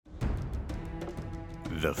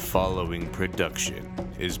The following production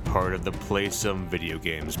is part of the Play Some Video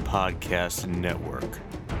Games podcast network.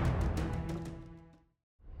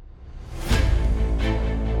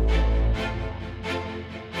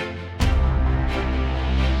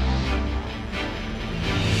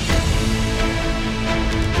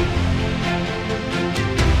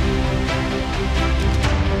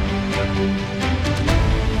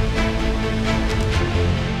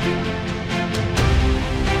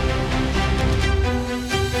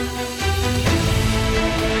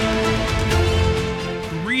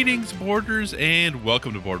 Boarders, and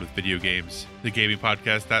welcome to Board with Video Games, the gaming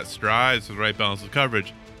podcast that strives for the right balance of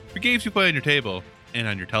coverage for games you play on your table and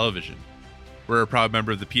on your television. We're a proud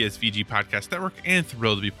member of the PSVG Podcast Network and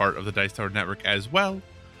thrilled to be part of the Dice Tower Network as well.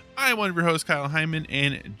 I'm one of your hosts, Kyle Hyman,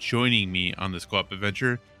 and joining me on this co-op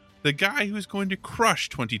adventure, the guy who's going to crush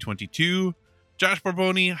 2022, Josh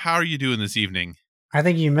Barboni. How are you doing this evening? I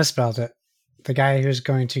think you misspelled it. The guy who's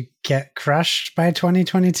going to get crushed by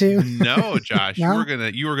 2022? No, Josh. No?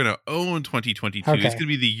 You were gonna own 2022. Okay. It's gonna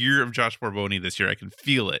be the year of Josh Barboni this year. I can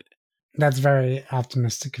feel it. That's very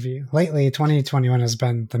optimistic of you. Lately, 2021 has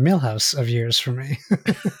been the Millhouse of years for me.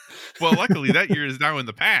 Well, luckily that year is now in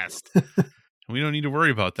the past. We don't need to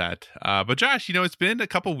worry about that. But Josh, it's been a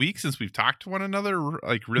couple weeks since we've talked to one another,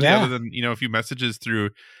 like really other than, a few messages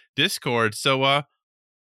through Discord. So,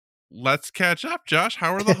 let's catch up, Josh.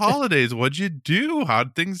 How are the holidays? What'd you do?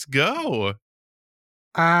 How'd things go?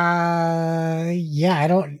 Yeah, I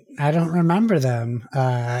don't remember them.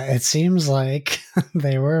 It seems like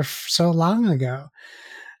they were so long ago.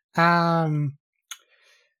 How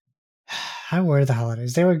were the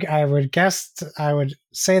holidays? I would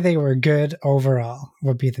say they were good overall,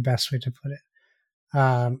 would be the best way to put it.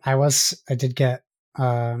 I did get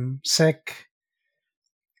sick.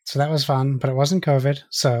 So that was fun, but it wasn't COVID,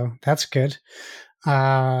 so that's good.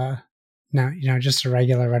 Now, just a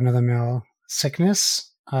regular run-of-the-mill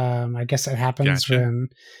sickness. I guess it happens when...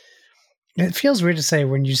 It feels weird to say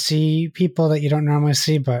when you see people that you don't normally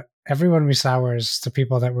see, but everyone we saw was the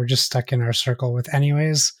people that were just stuck in our circle with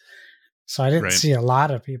anyways. So I didn't see a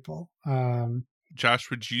lot of people. Josh,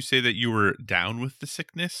 would you say that you were down with the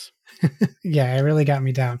sickness? Yeah, it really got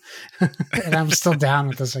me down. And I'm still down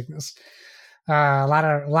with the sickness. A lot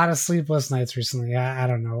of sleepless nights recently. I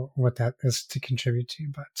don't know what that is to contribute to,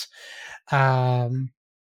 but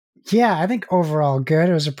yeah, I think overall good.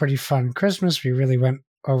 It was a pretty fun Christmas. We really went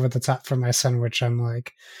over the top for my son, which I'm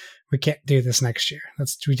like, we can't do this next year.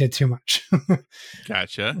 We did too much.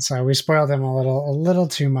 Gotcha. So we spoiled him a little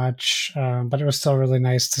too much, but it was still really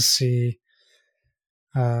nice to see.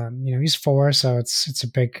 He's 4, so it's a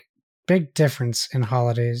big difference in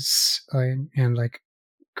holidays and like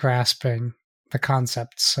grasping the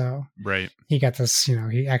concept. So right, he got this,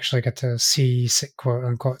 he actually got to see quote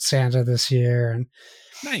unquote Santa this year, and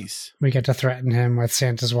nice. We get to threaten him with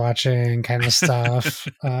Santa's watching kind of stuff,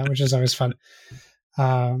 which is always fun.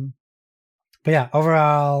 But yeah,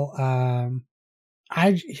 overall,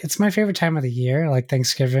 it's my favorite time of the year, like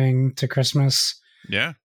Thanksgiving to Christmas.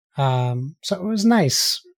 Yeah. So it was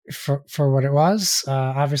nice for what it was.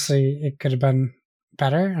 Obviously, it could have been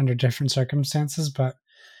better under different circumstances, but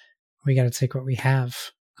we got to take what we have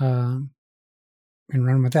and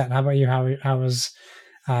run with that. How about you? How was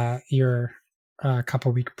your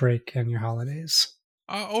couple week break and your holidays?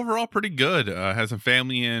 Overall, pretty good. Had some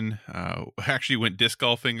family in. Actually went disc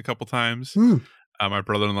golfing a couple times. My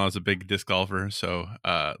brother-in-law is a big disc golfer, so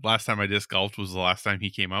last time I disc golfed was the last time he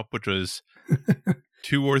came up, which was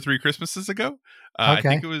 2 or 3 Christmases ago. Okay. I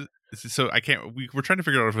think it was. So I can't. We're trying to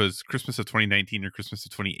figure out if it was Christmas of 2019 or Christmas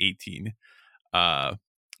of 2018.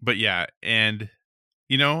 But yeah, and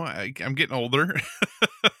I'm getting older,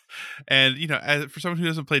 and for someone who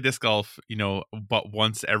doesn't play disc golf, but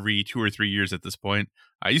once every 2 or 3 years at this point.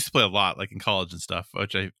 I used to play a lot, like in college and stuff,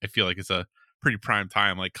 which I feel like is a pretty prime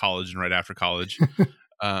time, like college and right after college.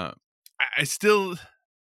 I still,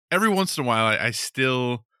 every once in a while, I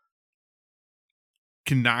still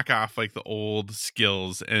can knock off like the old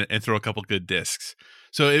skills and throw a couple good discs.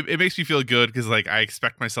 So it makes me feel good because like I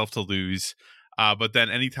expect myself to lose. But then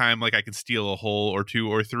anytime like I can steal a hole or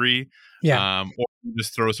 2 or 3, or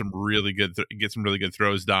just throw some really good, get some really good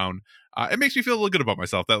throws down, it makes me feel a little good about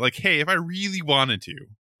myself that like, hey, if I really wanted to,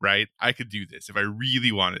 right, I could do this if I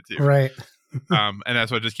really wanted to. Right. And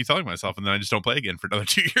that's what I just keep telling myself. And then I just don't play again for another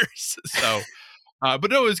 2 years. So, but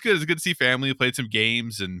no, it was good. It was good to see family, played some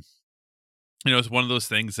games. And, it's one of those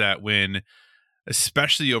things that when,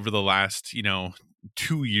 especially over the last,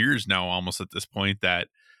 2 years now, almost at this point, that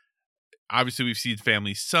obviously we've seen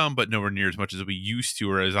family some, but nowhere near as much as we used to,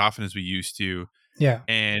 or as often as we used to. Yeah.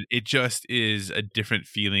 And it just is a different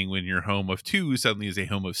feeling when your home of 2 suddenly is a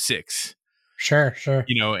home of 6. Sure.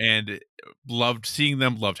 And loved seeing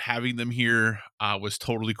them, loved having them here. Was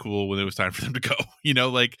totally cool when it was time for them to go.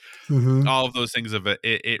 Like Mm-hmm. all of those things of it.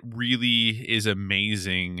 It really is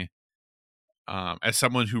amazing. As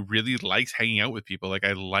someone who really likes hanging out with people, like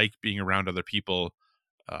I like being around other people.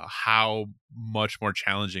 How much more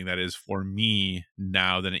challenging that is for me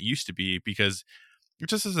now than it used to be, because it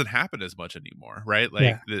just doesn't happen as much anymore, right?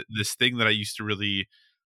 Like this thing that I used to really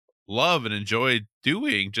love and enjoy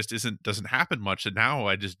doing just doesn't happen much, and now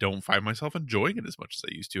I just don't find myself enjoying it as much as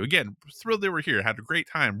I used to. Again, thrilled they were here, had a great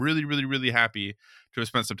time, really really really happy to have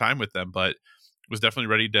spent some time with them, but was definitely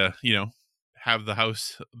ready to have the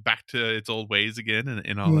house back to its old ways again,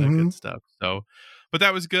 and all that good stuff. So but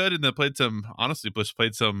that was good, and then played some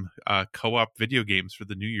co-op video games for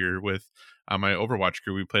the new year with my Overwatch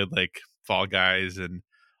crew. We played like Fall Guys and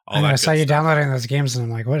all that. I good saw you stuff. downloading those games, and I'm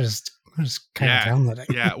like, what is kind of downloading?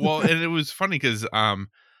 Yeah. Well, and it was funny because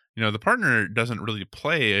the partner doesn't really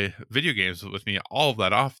play video games with me all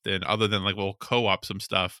that often, other than like we'll co-op some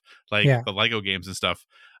stuff like the Lego games and stuff.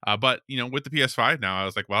 But with the PS5 now, I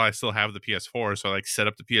was like, well, I still have the PS4, so I like set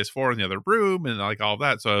up the PS4 in the other room and like all of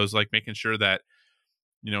that. So I was like making sure that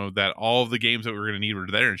that all of the games that we were going to need were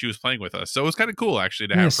there, and she was playing with us. So it was kind of cool actually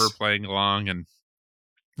to have her playing along, and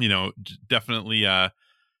definitely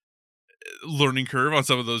learning curve on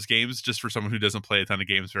some of those games just for someone who doesn't play a ton of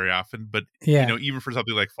games very often. But even for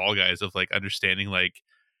something like Fall Guys, of like understanding, like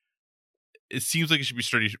it seems like it should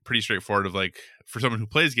be pretty straightforward, of like for someone who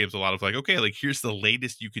plays games a lot, of like, okay, like here's the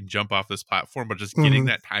latest you can jump off this platform, but just getting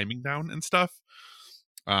that timing down and stuff.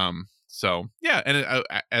 So yeah, and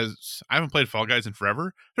as I haven't played Fall Guys in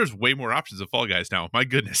forever, there's way more options of Fall Guys now. My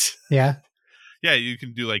goodness. Yeah, you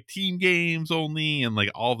can do like team games only and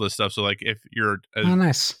like all this stuff. So like if you're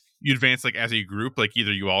nice, you advance like as a group, like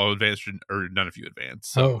either you all advance or none of you advance.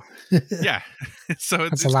 So yeah, so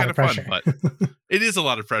it's kind of fun, but it is a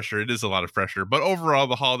lot of pressure. But overall,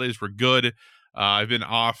 the holidays were good. I've been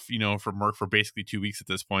off, from work for basically 2 weeks at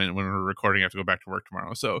this point. And when we're recording, I have to go back to work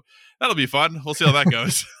tomorrow. So that'll be fun. We'll see how that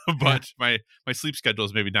goes. But my sleep schedule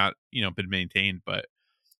has maybe not, been maintained. But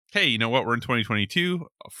hey, you know what? We're in 2022.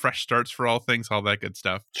 Fresh starts for all things, all that good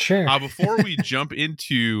stuff. Sure. Before we jump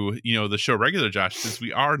into, the show regular, Josh, since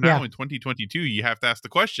we are now in 2022, you have to ask the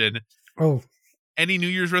question. Oh. Any New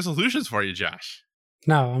Year's resolutions for you, Josh?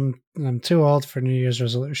 No, I'm too old for New Year's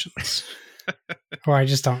resolutions. Or I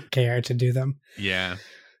just don't care to do them. Yeah.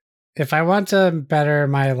 If I want to better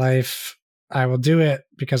my life, I will do it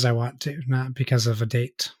because I want to, not because of a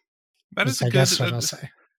date. That is, I guess what I'll say.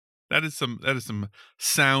 That is some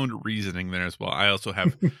sound reasoning there as well. I also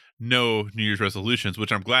have no New Year's resolutions,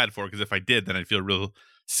 which I'm glad for, because if I did, then I'd feel real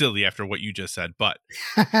silly after what you just said. But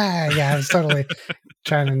yeah, I was totally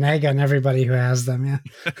trying to nag on everybody who has them. Yeah.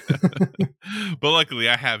 But luckily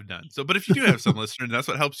I have none. So, but if you do have some listeners, that's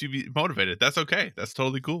what helps you be motivated. That's okay. That's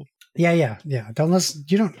totally cool. Yeah. Don't listen.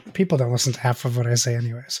 People don't listen to half of what I say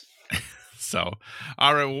anyways. So,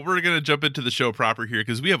 all right, well, we're going to jump into the show proper here,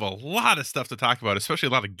 because we have a lot of stuff to talk about, especially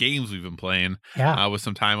a lot of games we've been playing with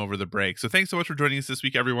some time over the break. So thanks so much for joining us this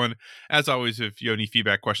week, everyone. As always, if you have any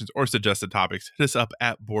feedback, questions, or suggested topics, hit us up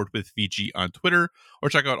at BoardWithVG on Twitter, or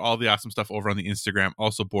check out all the awesome stuff over on the Instagram,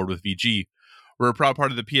 also BoardWithVG. We're a proud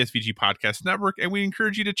part of the PSVG Podcast Network, and we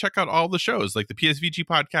encourage you to check out all the shows like the PSVG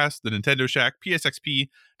Podcast, the Nintendo Shack, PSXP,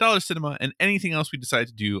 Dollar Cinema, and anything else we decide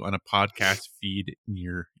to do on a podcast feed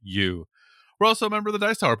near you. We're also a member of the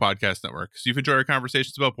Dice Tower Podcast Network, so if you enjoy our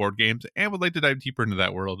conversations about board games and would like to dive deeper into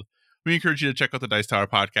that world, we encourage you to check out the Dice Tower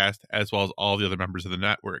Podcast, as well as all the other members of the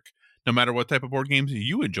network. No matter what type of board games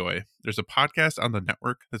you enjoy, there's a podcast on the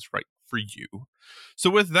network that's right for you.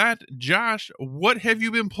 So with that, Josh, what have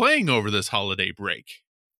you been playing over this holiday break?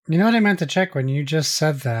 You know what I meant to check when you just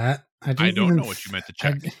said that? I don't know what you meant to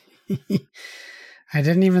check. I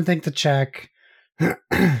didn't even think to check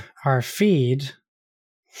our feed.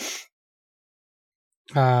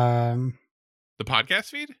 The podcast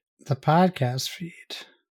feed? The podcast feed.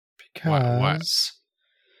 Because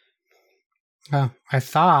I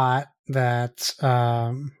thought that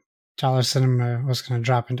Dollar Cinema was going to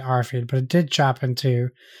drop into our feed, but it did drop into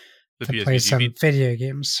the Play Some Video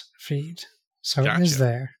Games feed. So It is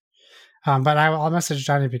there. But I'll message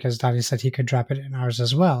Johnny, because Johnny said he could drop it in ours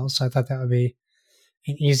as well. So I thought that would be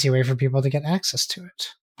an easy way for people to get access to it.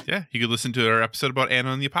 Yeah, you could listen to our episode about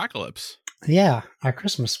Anna and the Apocalypse. Yeah, our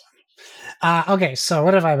Christmas one. Okay, so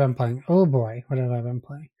what have I been playing? Oh boy, what have I been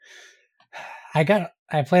playing?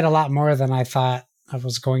 I played a lot more than I thought I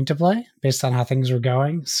was going to play based on how things were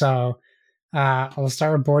going. So We'll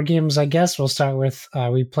start with board games, I guess. We'll start with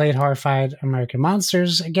we played Horrified American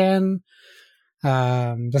Monsters again.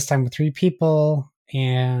 This time with 3 people,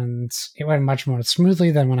 and it went much more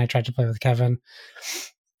smoothly than when I tried to play with Kevin.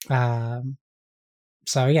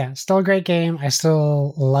 So yeah, still a great game. I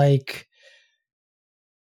still like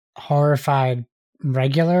Horrified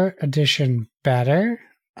regular edition better.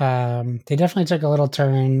 They definitely took a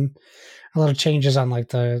little changes on like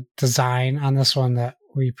the design on this one that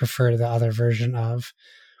we prefer to the other version of.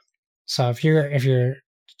 So if you're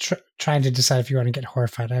trying to decide if you want to get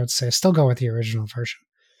Horrified, I would say still go with the original version.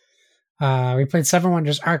 We played Seven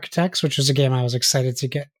Wonders Architects, which was a game I was excited to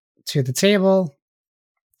get to the table.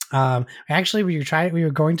 Actually, we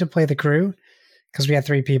were going to play the crew because we had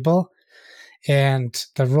 3 people, and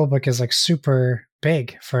the rule book is like super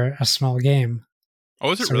big for a small game.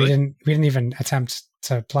 Oh, is it so really? We didn't even attempt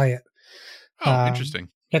to play it. Oh, interesting.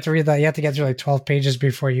 You have to read that. You have to get through like 12 pages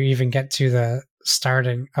before you even get to the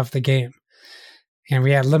starting of the game. And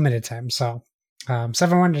we had limited time. So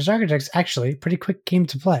Seven Wonders Architects, actually, pretty quick game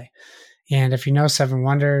to play. And if you know Seven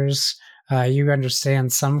Wonders, you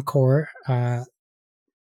understand some core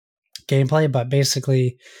gameplay, but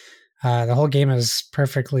basically the whole game is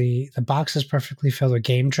the box is perfectly filled with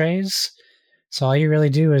game trays. So all you really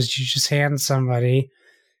do is you just hand somebody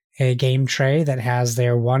a game tray that has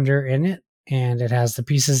their wonder in it, and it has the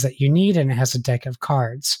pieces that you need, and it has a deck of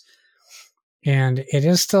cards. And it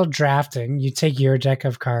is still drafting. You take your deck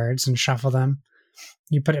of cards and shuffle them.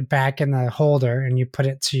 You put it back in the holder, and you put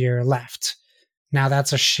it to your left. Now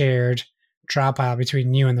that's a shared draw pile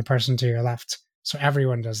between you and the person to your left. So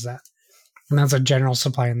everyone does that. And that's a general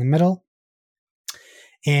supply in the middle.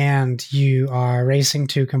 And you are racing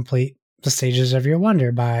to complete the stages of your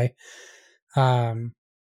wonder by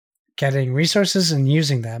getting resources and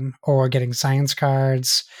using them, or getting science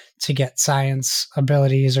cards to get science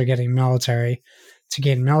abilities, or getting military to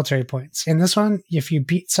gain military points. In this one, if you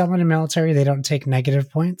beat someone in military, they don't take negative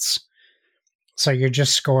points. So you're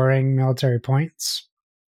just scoring military points.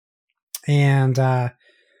 And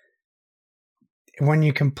when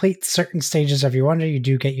you complete certain stages of your wonder, you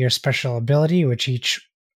do get your special ability, which each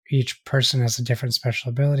person has a different special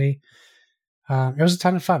ability. It was a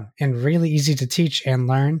ton of fun and really easy to teach and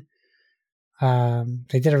learn.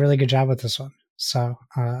 They did a really good job with this one. So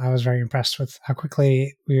I was very impressed with how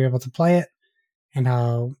quickly we were able to play it, and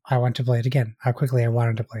how I want to play it again, how quickly I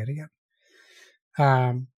wanted to play it again.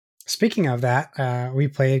 Speaking of that, we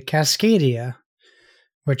played Cascadia,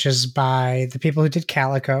 which is by the people who did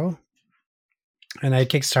Calico, and I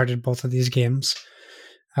kickstarted both of these games.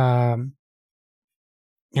 And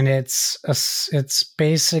it's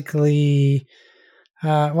basically,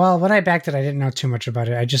 well, when I backed it, I didn't know too much about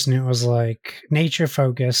it. I just knew it was like nature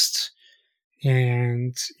focused,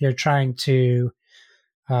 and you're trying to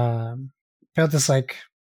build this like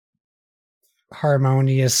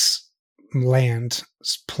harmonious land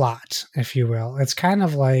plot, if you will. It's kind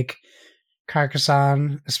of like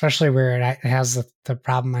Carcassonne, especially where it has the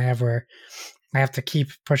problem I have where I have to keep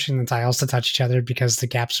pushing the tiles to touch each other because the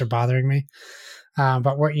gaps are bothering me.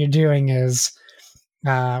 But what you're doing is,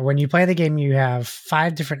 when you play the game, you have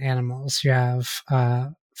 5 different animals. You have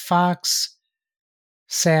fox,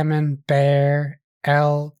 salmon, bear,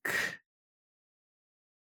 elk,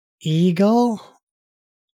 eagle,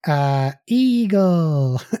 and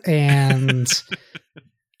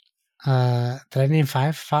did I name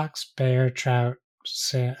 5? Fox, bear, trout,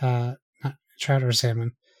 not trout or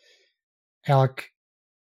salmon, elk,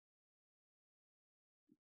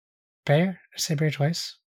 bear. Did I say bear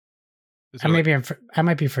twice? I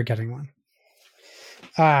might be forgetting one.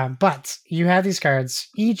 But you have these cards.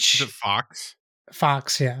 Each is it fox?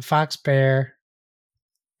 Fox, yeah. Fox, bear,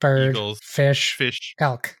 bird, Eagles, fish,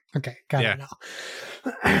 elk. Okay, got it now.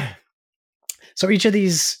 So each of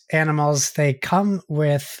these animals, they come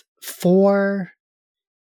with 4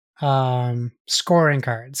 scoring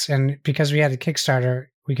cards. And because we had a Kickstarter,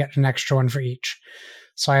 we get an extra one for each.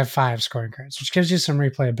 So I have 5 scoring cards, which gives you some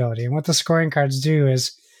replayability. And what the scoring cards do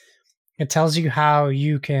is it tells you how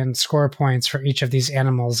you can score points for each of these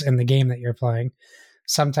animals in the game that you're playing.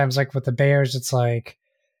 Sometimes, like with the bears, it's like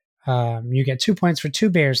you get 2 points for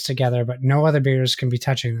 2 bears together, but no other bears can be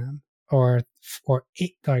touching them. Or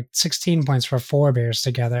 16 points for 4 bears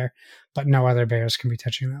together, but no other bears can be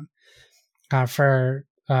touching them. For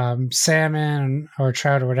salmon or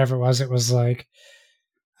trout or whatever it was like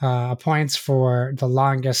points for the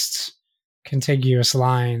longest contiguous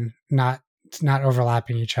line, not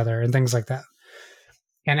overlapping each other, and things like that.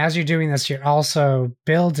 And as you're doing this, you're also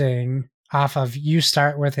building off of, you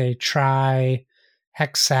start with a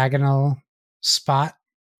tri-hexagonal spot.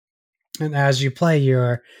 And as you play,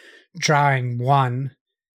 you're drawing one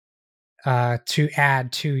to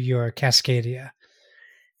add to your Cascadia.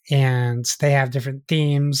 And they have different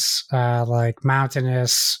themes, like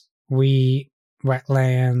mountainous, wheat,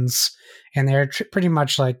 wetlands, and they're pretty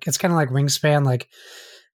much like, it's kind of like Wingspan. Like,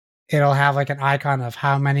 it'll have like an icon of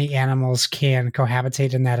how many animals can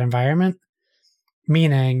cohabitate in that environment,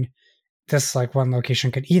 meaning this like one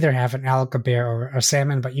location could either have an elk, a bear, or a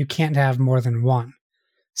salmon, but you can't have more than one.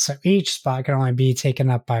 So each spot can only be taken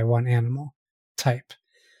up by one animal type.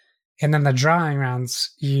 And then the drawing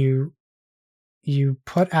rounds, you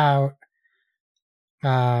put out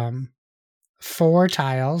 4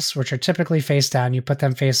 tiles, which are typically face down. You put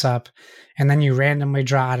them face up, and then you randomly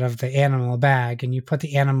draw out of the animal bag, and you put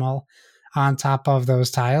the animal on top of those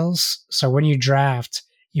tiles. So when you draft,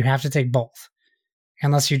 you have to take both,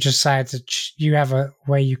 unless you decide to. You have a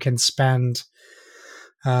way you can spend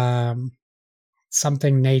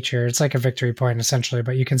something nature. It's like a victory point essentially,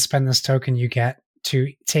 but you can spend this token you get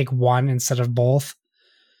to take one instead of both,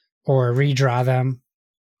 or redraw them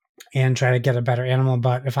and try to get a better animal.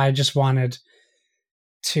 But if I just wanted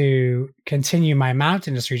to continue my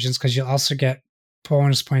mountainous regions, because you'll also get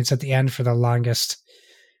bonus points at the end for the longest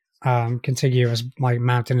contiguous like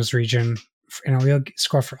mountainous region, and you'll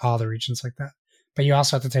score for all the regions like that. But you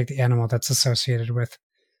also have to take the animal that's associated with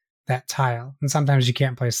that tile, and sometimes you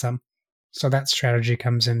can't place them, so that strategy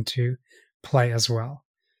comes into play as well.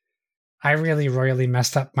 I really royally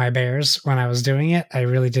messed up my bears when I was doing it. I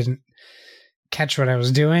really didn't catch what I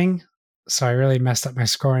was doing, so I really messed up my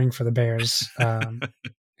scoring for the bears.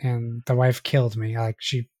 And the wife killed me. Like,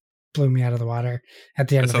 she blew me out of the water at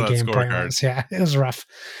the end of the game. Pointless. Yeah, it was rough.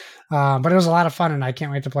 But it was a lot of fun, and I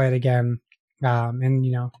can't wait to play it again.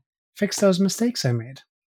 And, fix those mistakes I made.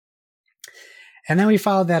 And then we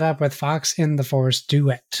followed that up with Fox in the Forest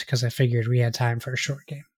Duet, because I figured we had time for a short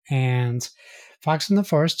game. And Fox in the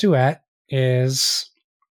Forest Duet is,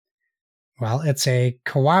 well, it's a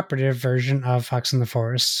cooperative version of Fox in the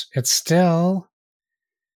Forest. It's still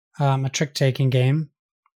a trick-taking game.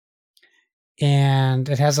 And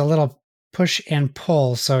it has a little push and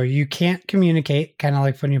pull, so you can't communicate, kind of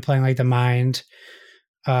like when you're playing like the Mind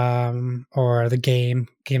or the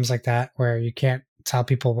games like that, where you can't tell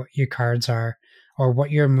people what your cards are or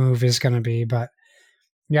what your move is going to be, but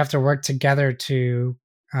you have to work together to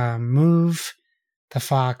move the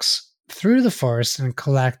fox through the forest and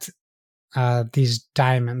collect these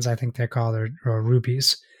diamonds, I think they're called, or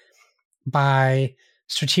rubies, by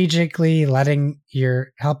strategically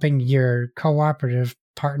helping your cooperative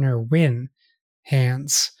partner win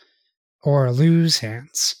hands or lose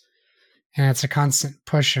hands. And it's a constant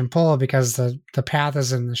push and pull because the path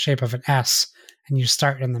is in the shape of an S and you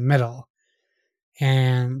start in the middle.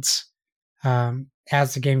 And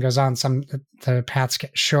as the game goes on, the paths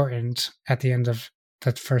get shortened at the end of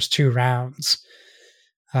the first 2 rounds.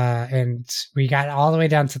 And we got all the way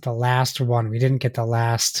down to the last one. We didn't get the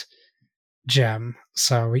last gem,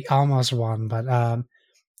 so we almost won. But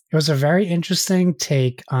it was a very interesting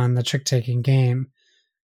take on the trick-taking game,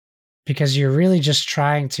 because you're really just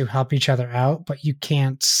trying to help each other out, but you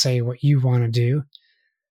can't say what you want to do.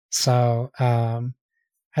 So I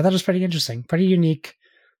thought it was pretty interesting, pretty unique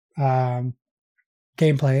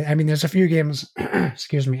gameplay. I mean, there's a few games,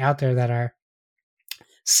 out there that are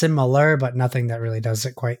similar, but nothing that really does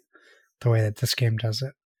it quite the way that this game does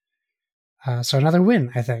it. So another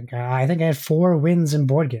win, I think. I think I had 4 wins in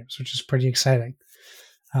board games, which is pretty exciting.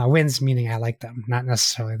 Wins meaning I like them, not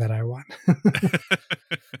necessarily that I won.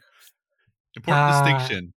 Important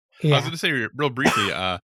distinction. Yeah. I was going to say real briefly,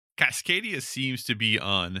 Cascadia seems to be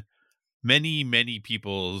on many, many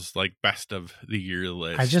people's like best of the year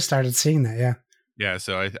list. I just started seeing that, yeah. Yeah,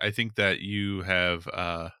 so I think that you have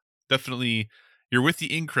definitely, you're with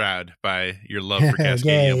the in crowd by your love for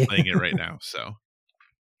Cascadia playing it right now. So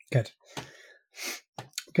Good.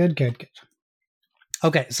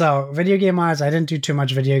 Okay, so video game wise, I didn't do too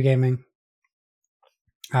much video gaming.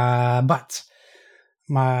 But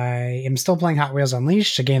I am still playing Hot Wheels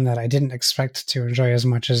Unleashed, a game that I didn't expect to enjoy as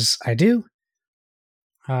much as I do.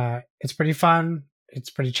 It's pretty fun. It's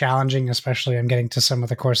pretty challenging, especially I'm getting to some of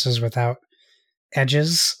the courses without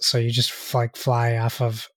edges, so you just fly off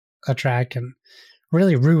of a track and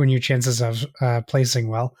really ruin your chances of placing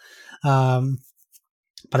well.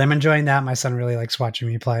 But I'm enjoying that. My son really likes watching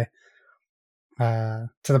me play, to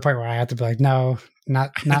the point where I have to be like, no,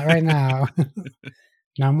 not right now.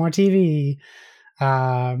 No more TV.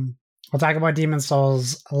 We'll talk about Demon's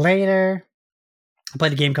Souls later. I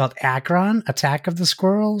played a game called Akron, Attack of the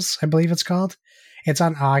Squirrels, I believe it's called. It's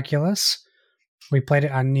on Oculus. We played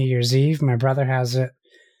it on New Year's Eve. My brother has it.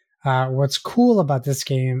 What's cool about this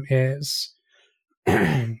game is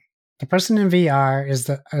the person in VR is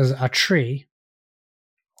a tree,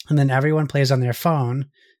 and then everyone plays on their phone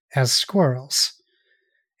as squirrels,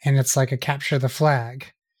 and it's like a capture the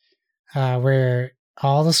flag, where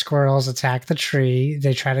all the squirrels attack the tree.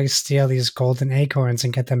 They try to steal these golden acorns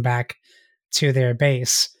and get them back to their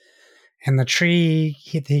base. And the tree,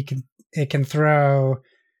 it can throw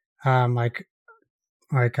like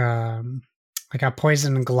a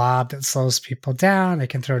poison glob that slows people down. It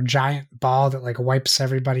can throw a giant ball that like wipes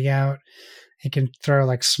everybody out. It can throw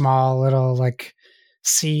like small little like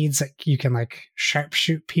seeds that you can like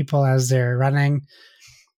sharpshoot people as they're running.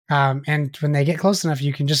 And when they get close enough,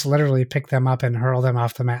 you can just literally pick them up and hurl them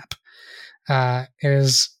off the map. It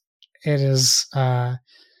is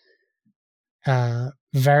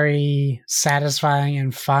very satisfying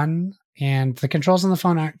and fun. And the controls on the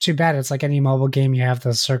phone aren't too bad. It's like any mobile game. You have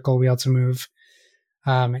the circle wheel to move.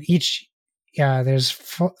 And there's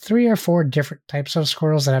 3 or 4 different types of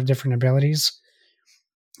squirrels that have different abilities.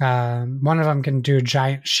 One of them can do a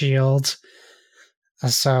giant shield.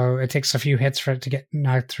 So it takes a few hits for it to get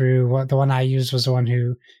knocked through. The one I used was the one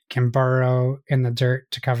who can burrow in the dirt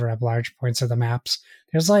to cover up large points of the maps.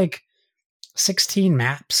 There's like 16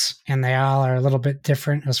 maps, and they all are a little bit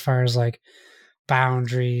different as far as like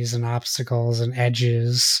boundaries and obstacles and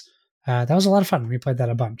edges. That was a lot of fun. We played that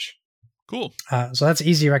a bunch. Cool. So that's an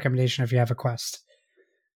easy recommendation if you have a Quest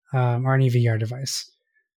or any VR device.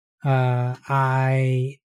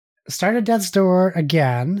 I started Death's Door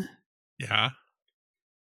again. Yeah.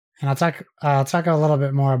 And I'll talk a little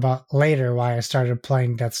bit more about later why I started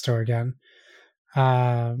playing Death's Door again.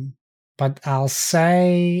 But I'll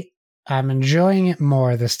say I'm enjoying it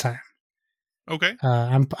more this time. Okay.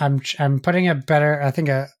 I'm putting a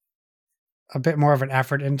bit more of an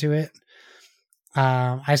effort into it.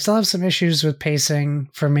 I still have some issues with pacing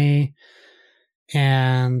for me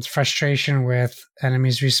and frustration with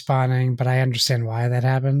enemies respawning, but I understand why that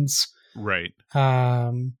happens. Right.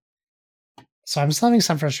 So I'm still having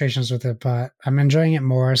some frustrations with it, but I'm enjoying it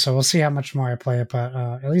more. So we'll see how much more I play it. But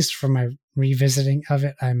at least for my revisiting of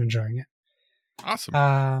it, I'm enjoying it. Awesome.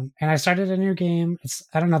 And I started a new game.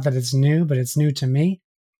 I don't know that it's new, but it's new to me.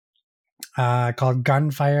 Called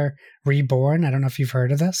Gunfire Reborn. I don't know if you've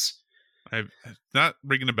heard of this. I'm not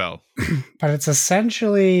ringing a bell. But it's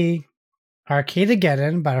essentially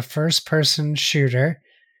Arcadegeddon, but a first-person shooter.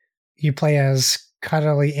 You play as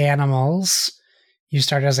cuddly animals. You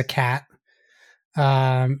start as a cat.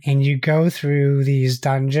 And you go through these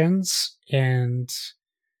dungeons and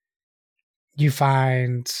you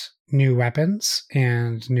find new weapons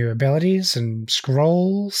and new abilities and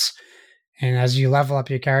scrolls. And as you level up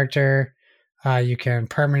your character, you can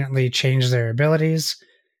permanently change their abilities.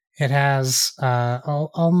 It has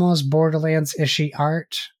almost Borderlands-ishy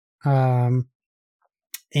art. And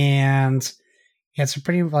it's a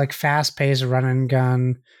pretty like fast-paced run and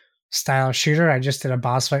gun style shooter. I just did a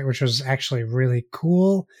boss fight, which was actually really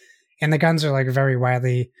cool. And the guns are like very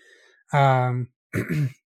widely, like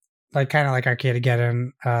kind of like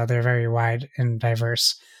Arcadegeddon. They're very wide and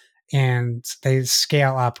diverse, and they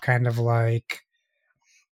scale up kind of like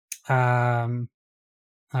Returnal.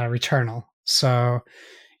 So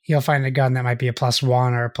you'll find a gun that might be a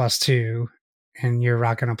 +1 or a +2, and you're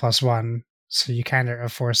rocking a +1. So you kind of are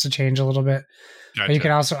forced to change a little bit. Gotcha. But you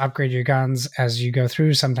can also upgrade your guns as you go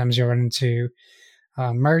through. Sometimes you'll run into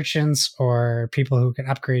merchants or people who can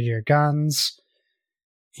upgrade your guns.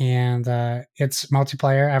 And it's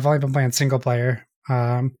multiplayer. I've only been playing single player,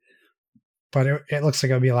 but it looks like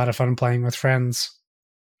it'll be a lot of fun playing with friends.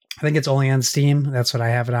 I think it's only on Steam. That's what I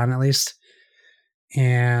have it on, at least.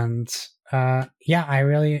 And yeah, I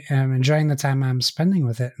really am enjoying the time I'm spending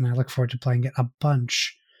with it, and I look forward to playing it a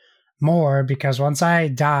bunch more, because once I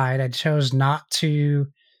died, I chose not to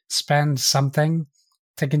spend something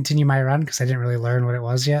to continue my run because I didn't really learn what it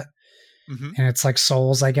was yet. Mm-hmm. And it's like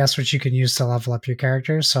souls, I guess, which you can use to level up your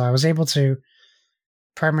character. So I was able to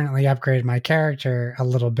permanently upgrade my character a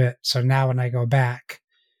little bit. So now when I go back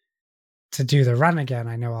to do the run again,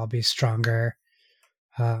 I know I'll be stronger.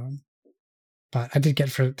 But I did get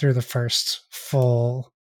through the first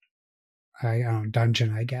full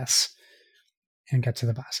dungeon, I guess, and get to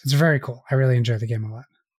the boss. It's very cool. I really enjoy the game a lot.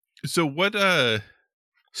 So what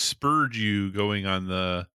spurred you going on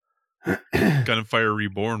the Gunfire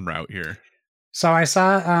Reborn route here? So I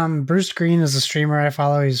saw Bruce Green is a streamer I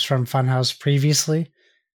follow. He's from Funhouse previously.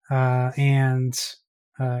 And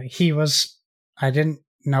he was, I didn't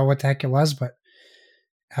know what the heck it was, but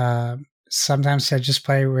sometimes I just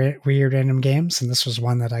play weird random games. And this was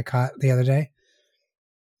one that I caught the other day.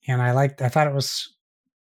 And I thought it was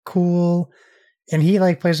cool. And he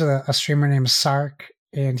like plays with a streamer named Sark,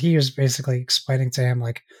 and he was basically explaining to him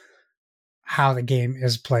like how the game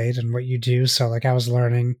is played and what you do. So like I was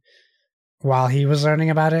learning while he was learning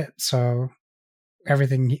about it. So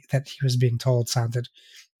everything that he was being told sounded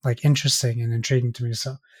like interesting and intriguing to me.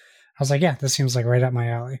 So I was like, yeah, this seems like right up my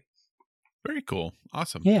alley. Very cool.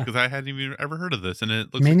 Awesome. Yeah. Because I hadn't even ever heard of this, and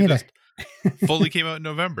it looks Me like neither. it just fully came out in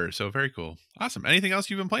November. So very cool. Awesome. Anything else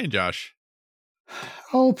you've been playing, Josh?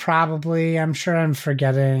 Oh, probably. I'm sure I'm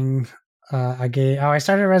forgetting a game. Oh, I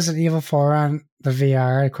started Resident Evil 4 on the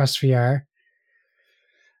VR, Quest VR.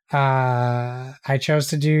 I chose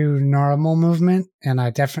to do normal movement, and I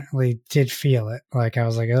definitely did feel it. Like I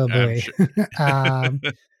was like, oh boy. Sure.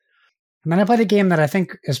 And then I played a game that I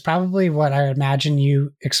think is probably what I imagine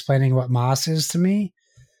you explaining what Moss is to me,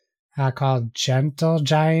 called Gentle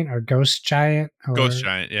Giant or Ghost Giant. Or Ghost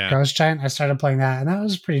Giant, yeah. Ghost Giant. I started playing that, and that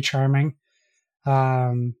was pretty charming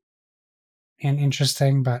and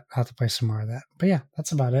interesting, but I'll have to play some more of that. But yeah,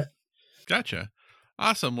 that's about it. Gotcha.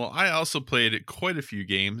 Awesome. Well, I also played quite a few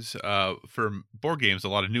games for board games, a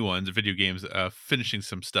lot of new ones, video games, finishing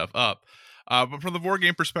some stuff up. But from the board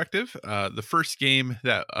game perspective, the first game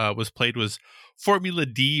that was played was Formula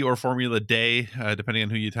D or Formula Day, depending on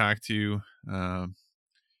who you talk to.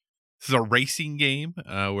 This is a racing game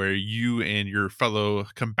where you and your fellow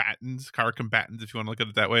combatants, car combatants, if you want to look at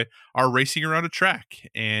it that way, are racing around a track.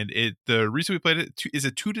 And the reason we played it is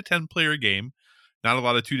a 2 to 10 player game. Not a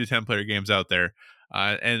lot of 2 to 10 player games out there.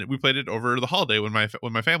 And we played it over the holiday when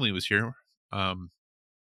my family was here.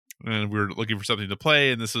 And we were looking for something to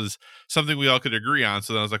play, and this was something we all could agree on.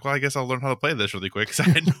 So then I was like, well, I guess I'll learn how to play this really quick because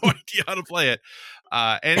I had no idea how to play it.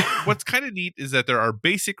 And what's kind of neat is that there are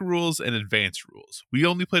basic rules and advanced rules. We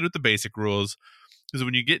only played with the basic rules because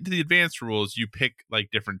when you get into the advanced rules, you pick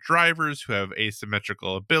like different drivers who have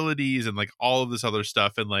asymmetrical abilities and like all of this other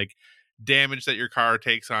stuff, and like damage that your car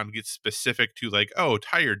takes on gets specific to like, oh,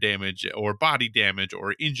 tire damage or body damage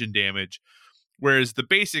or engine damage. Whereas the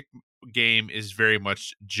basic game is very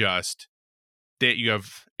much just that you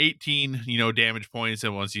have 18 damage points,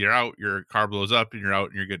 and once you're out, your car blows up and you're out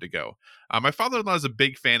and you're good to go. My father-in-law is a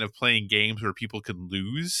big fan of playing games where people can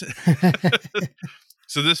lose.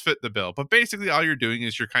 So this fit the bill. But basically all you're doing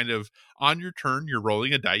is you're kind of on your turn, you're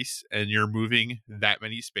rolling a dice and you're moving that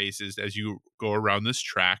many spaces as you go around this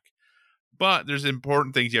track. But there's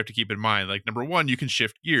important things you have to keep in mind. Like number one, you can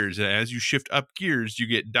shift gears, and as you shift up gears, you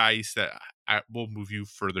get dice that will move you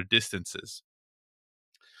further distances.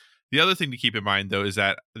 The other thing to keep in mind, though, is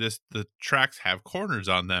that the tracks have corners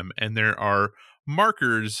on them, and there are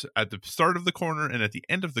markers at the start of the corner and at the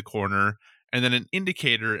end of the corner, and then an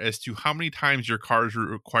indicator as to how many times your car is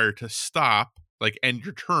required to stop, like end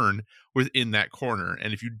your turn within that corner.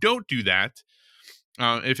 And if you don't do that,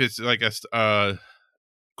 if it's like a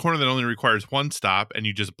corner that only requires one stop and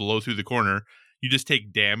you just blow through the corner, you just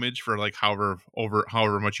take damage for like however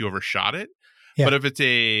much you overshot it. Yeah. But if it's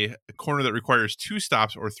a corner that requires 2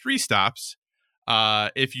 stops or 3 stops,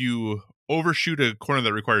 if you overshoot a corner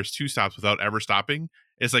that requires 2 stops without ever stopping,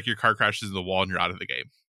 it's like your car crashes in the wall and you're out of the game.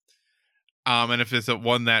 And if it's a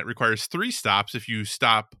one that requires 3 stops, if you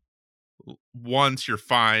stop once, you're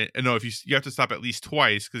fine. No, if you have to stop at least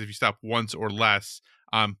twice, because if you stop once or less,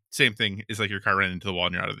 same thing is like your car ran into the wall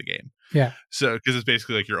and you're out of the game. Yeah. So because it's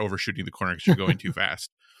basically like you're overshooting the corner because you're going too fast.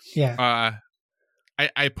 Yeah.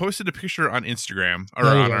 I posted a picture on Instagram or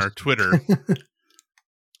on our Twitter.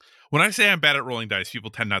 When I say I'm bad at rolling dice, people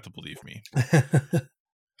tend not to believe me.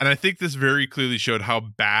 And I think this very clearly showed how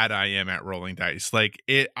bad I am at rolling dice. Like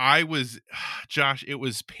Josh, it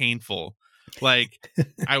was painful. Like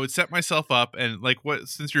I would set myself up and like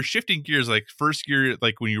since you're shifting gears, like first gear,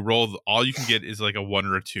 like when you roll, all you can get is like a 1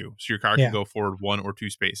 or a 2. So your car can go forward 1 or 2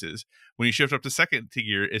 spaces. When you shift up to second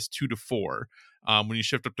gear, it's 2 to 4. When you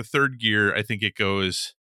shift up to third gear, I think it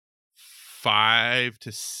goes 5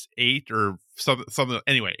 to 8 or something.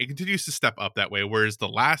 Anyway, it continues to step up that way. Whereas the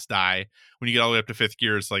last die, when you get all the way up to 5th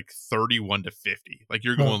gear, it's like 31 to 50. Like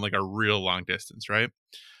you're going like a real long distance, right?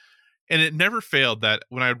 And it never failed that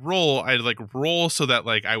when I'd roll so that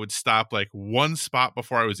like I would stop like 1 spot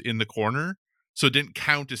before I was in the corner. So it didn't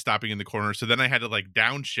count as stopping in the corner. So then I had to like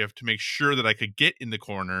downshift to make sure that I could get in the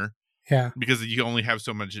corner. Yeah. Because you only have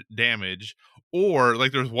so much damage. Or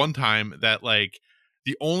like there was one time that like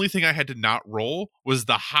the only thing I had to not roll was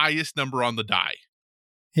the highest number on the die.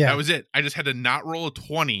 Yeah. That was it. I just had to not roll a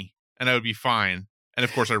 20 and I would be fine. And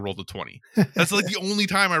of course I rolled a 20. That's like the only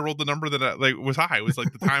time I rolled the number that was high. It was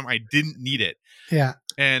like the time I didn't need it. Yeah.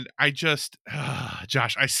 And I just,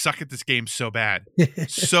 Josh, I suck at this game so bad.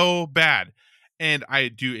 So bad. And I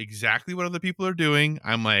do exactly what other people are doing.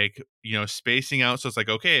 I'm like, spacing out. So it's like,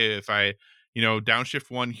 okay, if I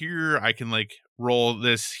downshift 1 here, I can like roll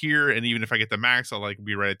this here, and even if I get the max, I'll like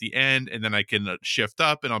be right at the end, and then I can shift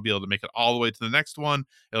up and I'll be able to make it all the way to the next one.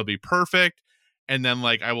 It'll be perfect. And then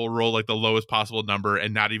like I will roll like the lowest possible number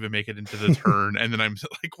and not even make it into the turn. And then I'm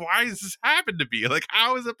like, why has this happened to me? Like,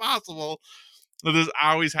 how is it possible? This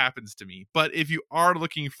always happens to me. But if you are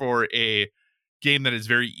looking for a game that is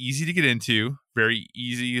very easy to get into, very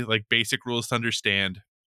easy, like basic rules to understand,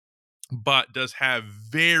 but does have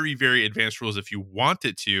very, very advanced rules if you want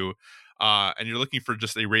it to, and you're looking for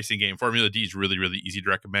just a racing game, Formula D is really, really easy to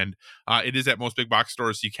recommend. It is at most big box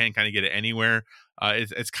stores, so you can kind of get it anywhere.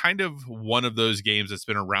 It's kind of one of those games that's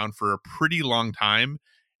been around for a pretty long time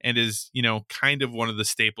and is, kind of one of the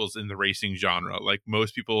staples in the racing genre. Like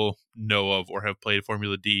most people know of or have played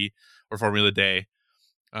Formula D or Formula Day.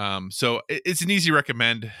 So it's an easy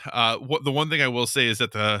recommend. The one thing I will say is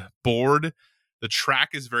that the track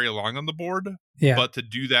is very long on the board, but to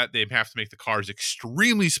do that, they have to make the cars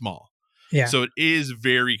extremely small. Yeah. So it is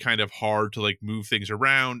very kind of hard to like move things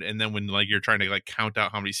around. And then when like you're trying to like count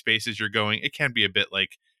out how many spaces you're going, it can be a bit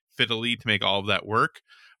like fiddly to make all of that work.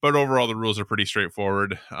 But overall, the rules are pretty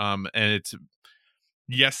straightforward. And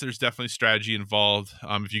yes, there's definitely strategy involved.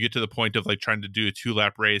 If you get to the point of like trying to do a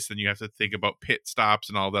 2-lap race, then you have to think about pit stops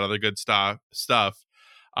and all that other good stuff.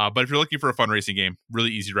 But if you're looking for a fun racing game,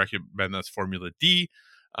 really easy to recommend. That's Formula D.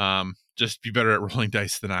 Just be better at rolling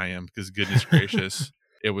dice than I am, because goodness gracious,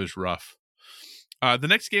 it was rough. The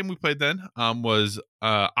next game we played then was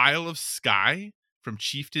Isle of Skye, From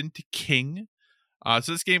Chieftain to King.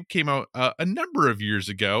 So this game came out a number of years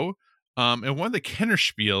ago, and won the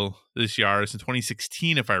Kennerspiel this year in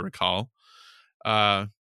 2016, if I recall.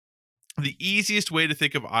 The easiest way to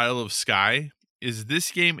think of Isle of Skye is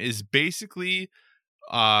this game is basically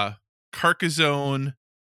Carcassonne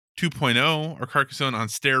 2.0 or Carcassonne on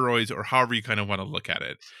steroids, or however you kind of want to look at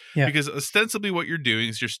it. Yeah. Because ostensibly what you're doing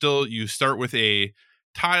is you start with a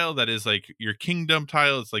tile that is like your kingdom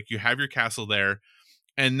tile. It's like you have your castle there.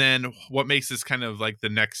 And then what makes this kind of like the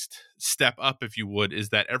next step up, if you would, is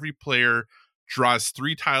that every player draws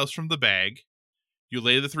 3 tiles from the bag. You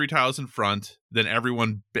lay the 3 tiles in front,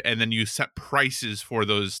 and then you set prices for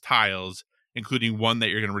those tiles, including one that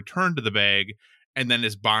you're going to return to the bag, and then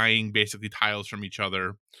is buying basically tiles from each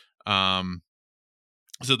other.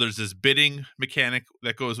 So there's this bidding mechanic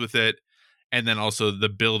that goes with it, and then also the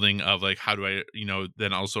building of like, how do I,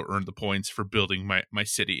 then also earn the points for building my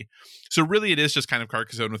city. So really it is just kind of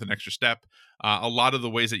Carcassonne with an extra step. A lot of the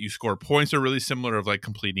ways that you score points are really similar, of like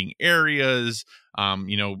completing areas.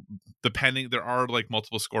 Depending, there are like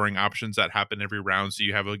multiple scoring options that happen every round. So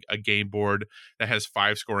you have a game board that has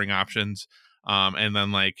 5 scoring options. And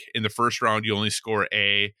then like in the first round, you only score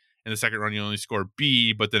A. In the second round, you only score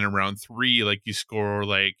B. But then in round 3, like you score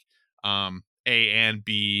like A and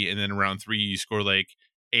B. And then in round 3, you score like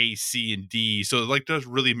A, C, and D. So it like does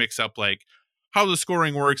really mix up like how the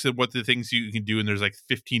scoring works and what the things you can do. And there's like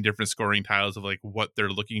 15 different scoring tiles of like what they're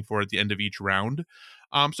looking for at the end of each round.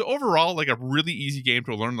 So overall, like a really easy game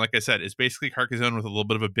to learn. Like I said, it's basically Carcassonne with a little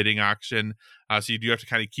bit of a bidding auction. So you do have to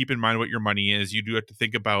kind of keep in mind what your money is. You do have to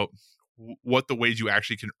think about what the ways you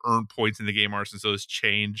actually can earn points in the game are, since those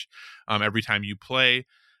change every time you play.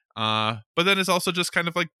 But then it's also just kind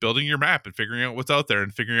of like building your map and figuring out what's out there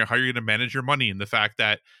and figuring out how you're going to manage your money, and the fact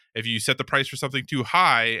that if you set the price for something too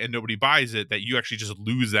high and nobody buys it, that you actually just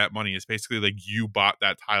lose that money. It's basically like you bought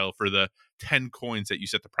that tile for the 10 coins that you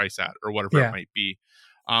set the price at, or whatever it might be.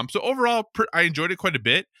 So overall, I enjoyed it quite a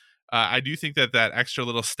bit. I do think that extra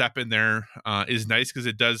little step in there is nice, because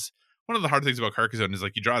it does. One of the hard things about Carcassonne is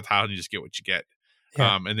like you draw a tile and you just get what you get.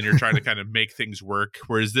 Yeah. And then you're trying to kind of make things work.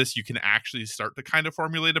 Whereas this, you can actually start to kind of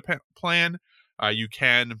formulate a plan. You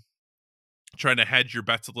can try to hedge your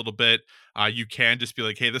bets a little bit. You can just be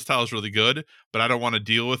like, hey, this tile is really good, but I don't want to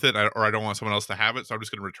deal with it, or I don't want someone else to have it, so I'm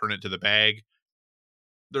just going to return it to the bag.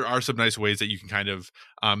 There are some nice ways that you can kind of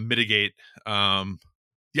mitigate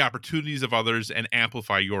the opportunities of others and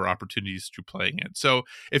amplify your opportunities through playing it. So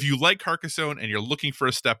if you like Carcassonne and you're looking for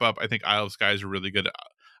a step up, I think Isle of Skye is a really good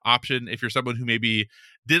option. If you're someone who maybe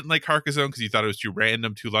didn't like Carcassonne because you thought it was too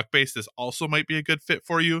random, too luck-based, this also might be a good fit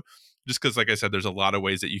for you. Just because, like I said, there's a lot of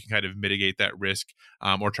ways that you can kind of mitigate that risk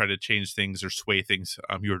or try to change things or sway things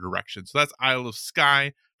your direction. So that's Isle of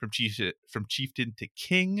Skye, From Chieftain to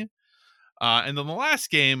King. And then the last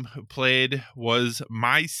game played was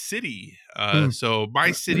My City. So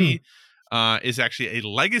My City is actually a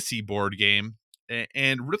legacy board game,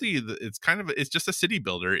 and really it's just a city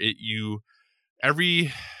builder.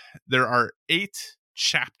 There are 8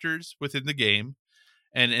 chapters within the game,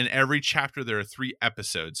 and in every chapter there are 3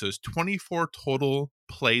 episodes. So it's 24 total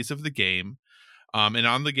plays of the game. And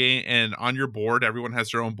on the game and on your board, everyone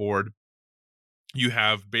has their own board. You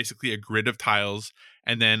have basically a grid of tiles,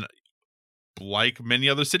 and then, like many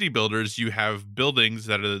other city builders, you have buildings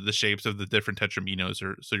that are the shapes of the different Tetraminos,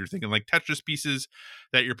 or so you're thinking like Tetris pieces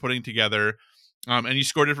that you're putting together. And you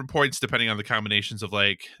score different points depending on the combinations of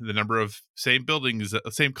like the number of same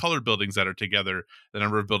colored buildings that are together, the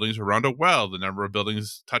number of buildings around a well, the number of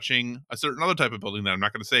buildings touching a certain other type of building that I'm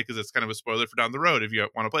not going to say because it's kind of a spoiler for down the road if you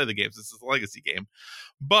want to play the games. This is a legacy game,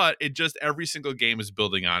 but every single game is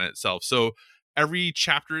building on itself. So every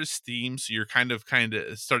chapter is themed. So you're kind of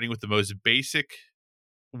starting with the most basic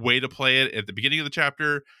way to play it at the beginning of the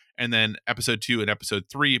chapter, and then episode 2 and episode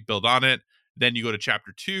 3 build on it. Then you go to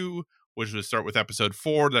chapter 2, which would start with episode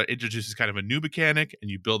 4 that introduces kind of a new mechanic,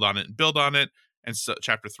 and you build on it and build on it. And so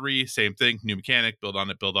chapter 3, same thing, new mechanic, build on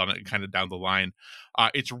it, and kind of down the line.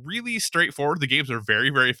 It's really straightforward. The games are very,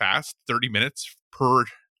 very fast, 30 minutes per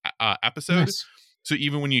episode. Nice. So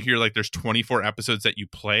even when you hear like there's 24 episodes that you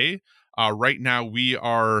play, right now we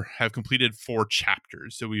have completed 4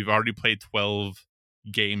 chapters. So we've already played 12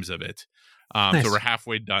 games of it. Nice. So we're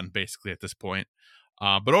halfway done basically at this point.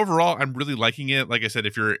 But overall, I'm really liking it. Like I said,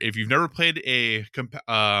 if you've never played a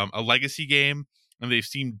legacy game and they've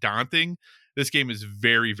seemed daunting, this game is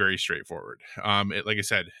very, very straightforward. Like I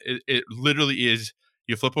said, it literally is: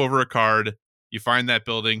 you flip over a card, you find that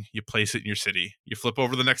building, you place it in your city. You flip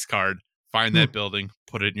over the next card, find that building,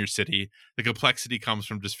 put it in your city. The complexity comes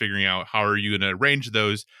from just figuring out how are you going to arrange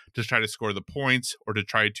those to try to score the points or to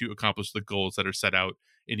try to accomplish the goals that are set out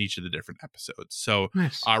in each of the different episodes. So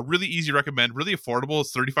nice. Really easy to recommend, really affordable.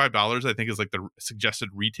 It's $35, I think, is like the suggested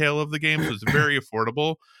retail of the game. So it's very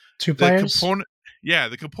affordable. 2 players.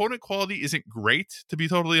 The component quality isn't great, to be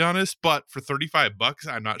totally honest, but for $35,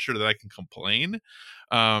 I'm not sure that I can complain.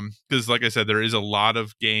 Because like I said, there is a lot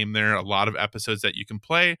of game there, a lot of episodes that you can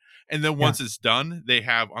play. And then once it's done, they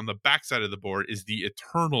have on the back side of the board is the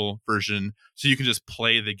Eternal version. So you can just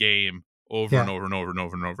play the game over and over and over and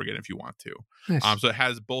over and over again if you want to. Nice. So it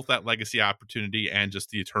has both that legacy opportunity and just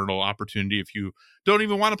the Eternal opportunity. If you don't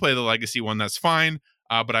even want to play the legacy one, that's fine.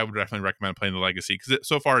 But I would definitely recommend playing the legacy because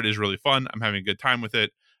so far it is really fun. I'm having a good time with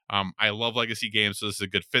it. I love legacy games, so this is a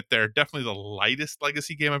good fit there. Definitely the lightest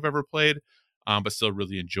legacy game I've ever played, but still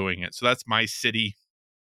really enjoying it. So that's My City.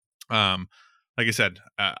 Like I said,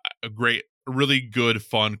 a really good,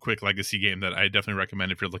 fun, quick legacy game that I definitely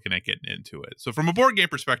recommend if you're looking at getting into it. So from a board game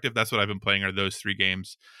perspective, that's what I've been playing are those 3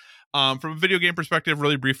 games. From a video game perspective,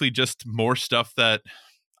 really briefly, just more stuff that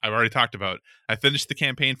I've already talked about. I finished the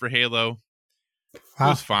campaign for Halo. It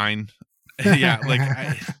was fine.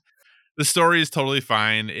 The story is totally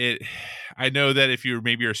fine. I know that if you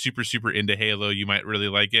maybe are super, super into Halo, you might really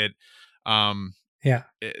like it. I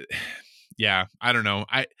don't know.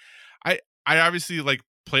 I obviously like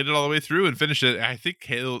played it all the way through and finished it. I think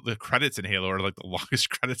the credits in Halo are like the longest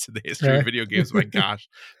credits in the history of video games. My gosh,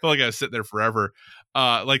 I felt like I was sitting there forever.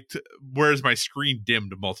 Whereas my screen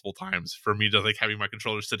dimmed multiple times for me to like having my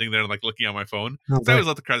controller sitting there and like looking on my phone. So I always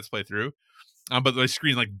let the credits play through. But my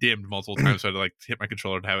screen like dimmed multiple times, so I had to like hit my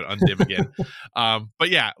controller to have it undim again. But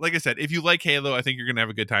yeah, like I said, if you like Halo, I think you're gonna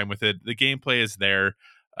have a good time with it. The gameplay is there.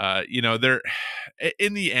 They're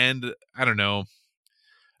in the end, I don't know.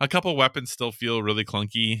 A couple weapons still feel really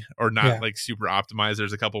clunky or not like super optimized.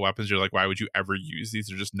 There's a couple weapons you're like, why would you ever use these?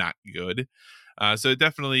 They're just not good. So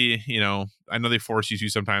definitely, I know they force you to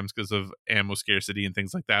sometimes because of ammo scarcity and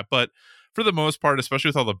things like that. But for the most part, especially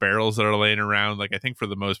with all the barrels that are laying around, like I think for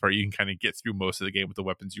the most part, you can kind of get through most of the game with the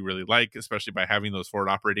weapons you really like, especially by having those forward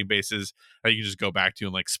operating bases that you can just go back to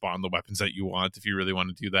and like spawn the weapons that you want if you really want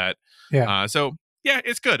to do that. Yeah. So yeah,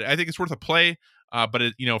 it's good. I think it's worth a play. But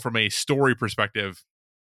it, from a story perspective,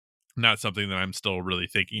 not something that I'm still really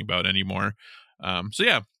thinking about anymore. So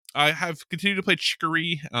yeah, I have continued to play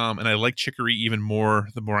Chicory, and I like Chicory even more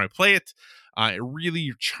the more I play it. A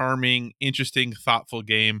really charming, interesting, thoughtful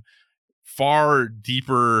game. Far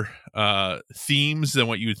deeper themes than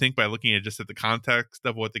what you would think by looking at just at the context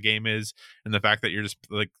of what the game is and the fact that you're just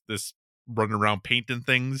like this running around painting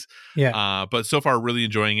things. But so far really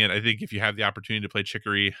enjoying it. I think if you have the opportunity to play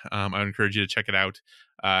Chicory, I would encourage you to check it out.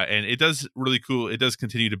 And it does really cool. It does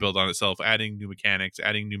continue to build on itself, adding new mechanics,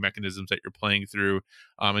 adding new mechanisms that you're playing through,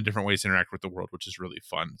 and different ways to interact with the world, which is really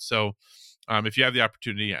fun. So if you have the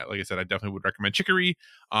opportunity, like I said, I definitely would recommend Chicory.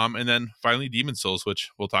 And then finally Demon's Souls, which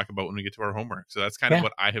we'll talk about when we get to our homework. So that's kind of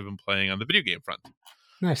what I have been playing on the video game front.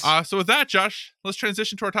 Nice. So with that, Josh, let's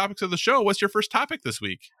transition to our topics of the show. What's your first topic this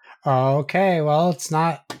week? Okay, well, it's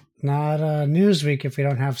not a news week if we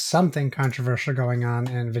don't have something controversial going on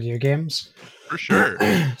in video games. For sure.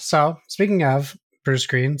 So, speaking of Bruce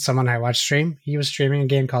Green, someone I watched stream, he was streaming a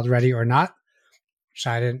game called Ready or Not. which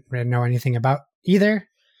I didn't really know anything about either.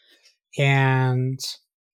 And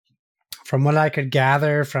from what I could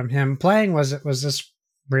gather from him playing it was this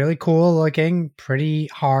really cool looking, pretty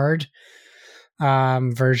hard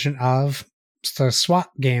version of the SWAT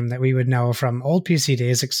game that we would know from old PC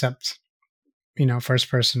days, except, first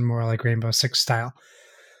person, more like Rainbow Six style,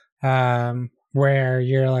 where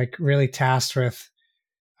you're like really tasked with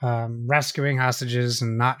rescuing hostages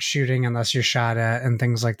and not shooting unless you're shot at and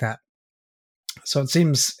things like that. So it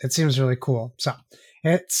seems really cool. So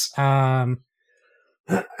it's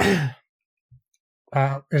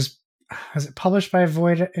is it published by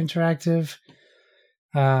Void Interactive?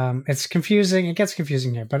 It's confusing. It gets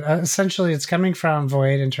confusing here, but essentially it's coming from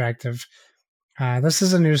Void Interactive. This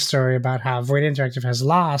is a news story about how Void Interactive has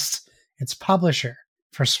lost its publisher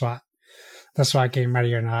for SWAT, the SWAT game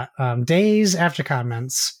Ready or Not, days after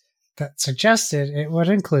comments that suggested it would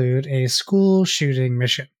include a school shooting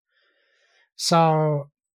mission. So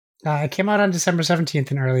it came out on December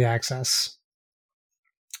 17th in early access.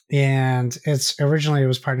 And it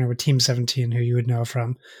was partnered with Team 17, who you would know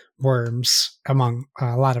from Worms, among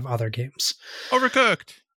a lot of other games.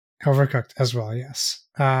 Overcooked as well, yes.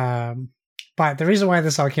 But the reason why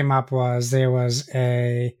this all came up was there was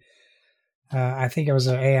I think it was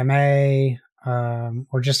an AMA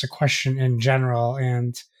or just a question in general,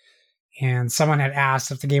 and someone had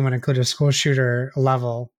asked if the game would include a school shooter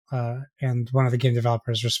level, and one of the game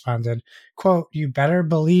developers responded, quote, "You better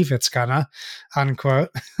believe it's gonna," unquote.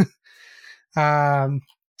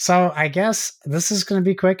 So I guess this is going to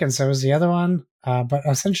be quick, and so is the other one. But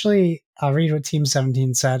essentially, I'll read what Team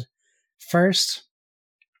 17 said. First,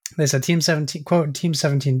 they said Team 17, quote, "Team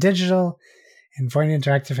 17 Digital and Void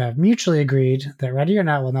Interactive have mutually agreed that Ready or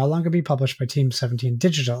Not will no longer be published by Team 17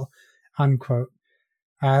 Digital," unquote.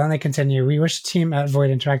 Then they continue, "We wish the team at Void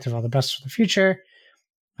Interactive all the best for the future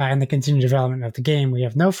and the continued development of the game. We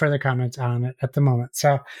have no further comments on it at the moment."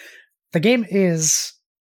 So the game is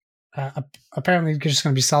apparently just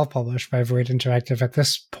going to be self-published by Void Interactive at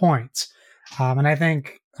this point. And I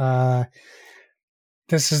think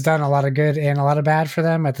this has done a lot of good and a lot of bad for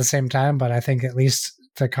them at the same time, but I think at least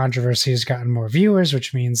the controversy has gotten more viewers,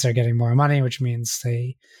 which means they're getting more money, which means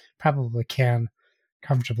they probably can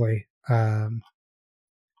comfortably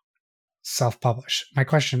self-publish. My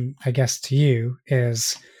question, I guess, to you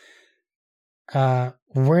is, what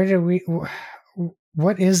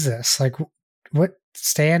is this? Like, what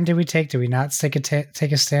stand do we take? Do we not take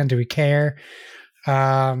a stand? Do we care?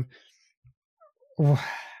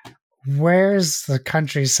 Where's the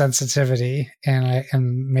country's sensitivity? And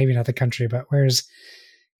maybe not the country, but where's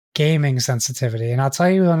gaming sensitivity? And I'll tell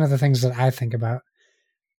you one of the things that I think about.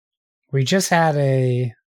 We just had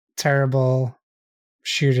a terrible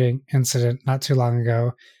shooting incident not too long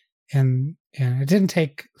ago, and it didn't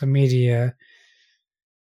take the media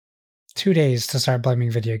 2 days to start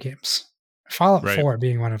blaming video games. Fallout 4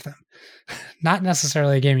 being one of them. Not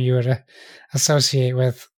necessarily a game you would associate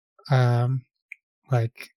with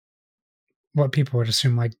like what people would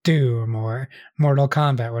assume like Doom or Mortal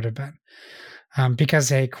Kombat would have been. Because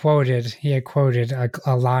he had quoted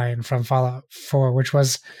a line from Fallout 4, which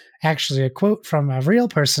was actually a quote from a real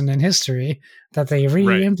person in history that they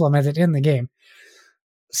re-implemented in the game.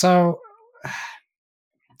 So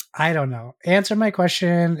I don't know. Answer my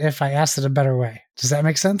question if I asked it a better way. Does that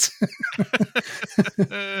make sense?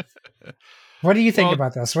 What do you think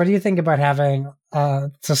about this? What do you think about having,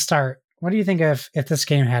 to start, what do you think if this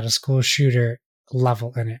game had a school shooter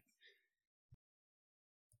level in it?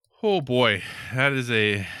 Oh boy, that is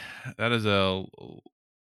a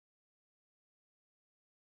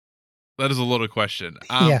loaded question.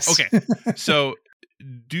 Yes. Okay. So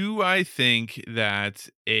do I think that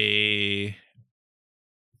a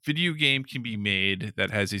video game can be made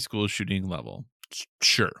that has a school shooting level?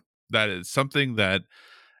 Sure. That is something that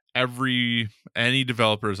any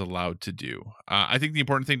developer is allowed to do. I think the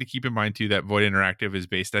important thing to keep in mind too, that Void Interactive is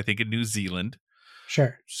based, I think, in New Zealand.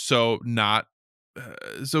 Sure. So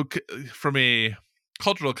from a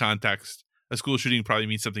cultural context, a school shooting probably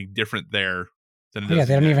means something different there than it does. Yeah,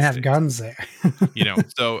 they don't even have guns there.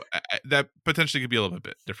 So that potentially could be a little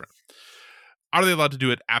bit different. Are they allowed to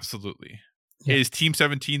do it? Absolutely. Yeah. Is Team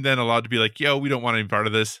 17 then allowed to be like, yo, we don't want any part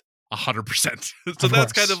of this? 100%. So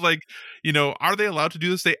that's kind of like, are they allowed to do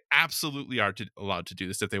this? They absolutely are allowed to do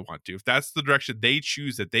this if they want to. If that's the direction they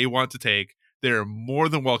choose that they want to take, they're more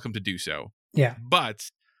than welcome to do so. Yeah.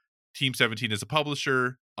 But Team 17 as a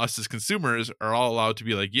publisher, us as consumers are all allowed to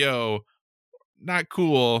be like, yo, not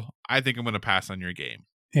cool. I think I'm going to pass on your game.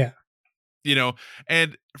 Yeah. you know,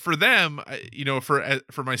 and for them, you know,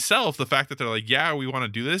 for myself, the fact that they're like, yeah, we want to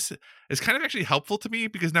do this is kind of actually helpful to me,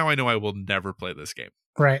 because now I know I will never play this game.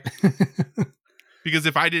 Right. Because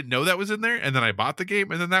if I didn't know that was in there and then I bought the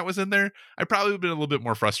game and then that was in there, I probably would have been a little bit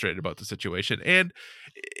more frustrated about the situation. And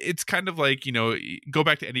it's kind of like, you know, go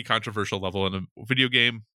back to any controversial level in a video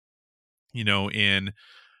game, you know, in,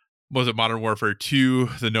 was it Modern Warfare 2,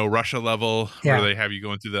 the No Russia level, where they have you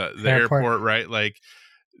going through the airport, right? Like,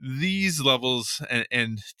 these levels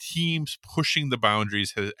and teams pushing the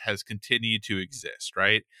boundaries has continued to exist,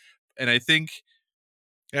 right? And I think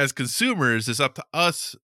as consumers, it's up to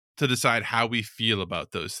us to decide how we feel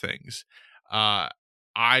about those things. I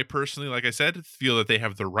personally, like I said, feel that they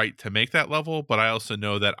have the right to make that level, but I also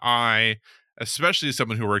know that I, especially as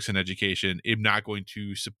someone who works in education, am not going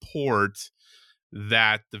to support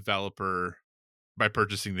that developer by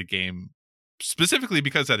purchasing the game specifically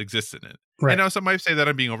because that exists in it. Right. And now some might say that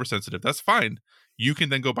I'm being oversensitive. That's fine. You can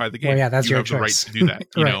then go buy the game. Well, yeah, that's you your have choice. the right to do that,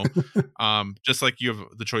 you Right. know. Just like you have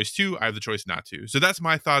the choice to, I have the choice not to. So that's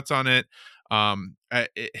my thoughts on it.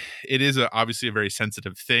 It is obviously a very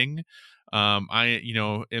sensitive thing. I, you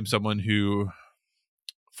know, am someone who,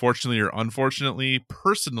 fortunately or unfortunately,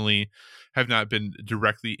 personally, have not been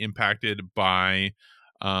directly impacted by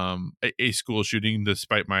a school shooting,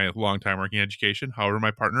 despite my long time working in education. However,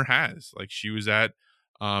 my partner has. Like, she was at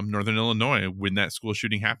Northern Illinois when that school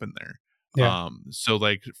shooting happened there. Yeah. So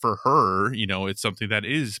like, for her, you know, it's something that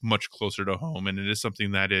is much closer to home, and it is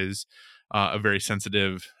something that is a very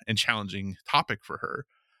sensitive and challenging topic for her.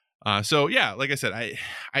 So yeah, like I said,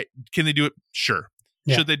 I can they do it? Sure.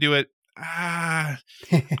 Yeah. Should they do it? I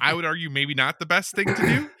would argue maybe not the best thing to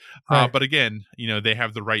do. Right. But again, you know, they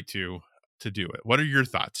have the right to do it. What are your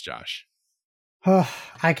thoughts, Josh?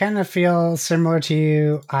 I kind of feel similar to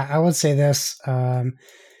you. I would say this.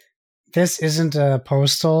 This isn't a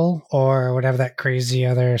Postal or whatever that crazy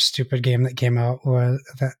other stupid game that came out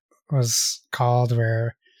was called,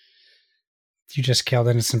 where you just killed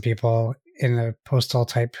innocent people in a Postal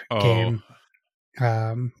type game.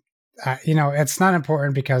 You know, it's not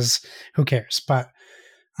important because who cares? But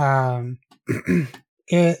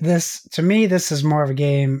this, to me, this is more of a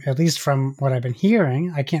game, at least from what I've been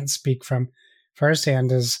hearing. I can't speak from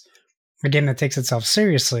firsthand. Is a game that takes itself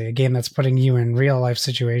seriously, a game that's putting you in real life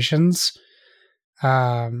situations,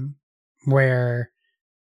 where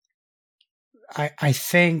I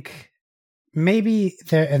think maybe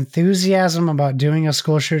the enthusiasm about doing a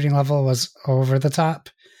school shooting level was over the top,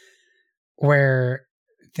 where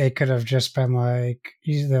they could have just been like,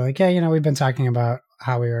 they're like, yeah, you know, we've been talking about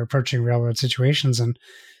how we were approaching real world situations, and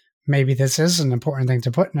maybe this is an important thing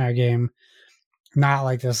to put in our game. Not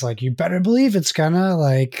like this, like, you better believe it's gonna,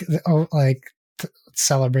 like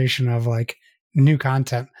celebration of like new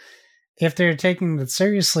content. If they're taking it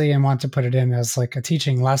seriously and want to put it in as like a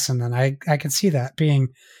teaching lesson, then I can see that being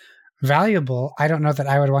valuable. I don't know that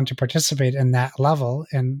I would want to participate in that level,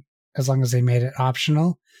 and as long as they made it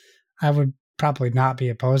optional, I would probably not be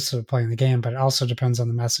opposed to playing the game. But it also depends on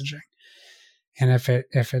the messaging. And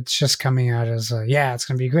if it's just coming out as yeah, it's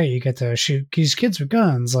gonna be great, you get to shoot these kids with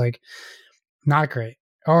guns, like, not great.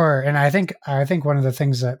 And I think one of the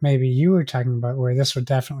things that maybe you were talking about where this would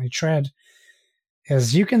definitely tread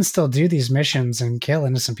is you can still do these missions and kill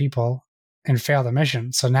innocent people and fail the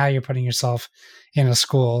mission. So now you're putting yourself in a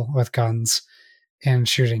school with guns and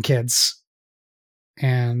shooting kids.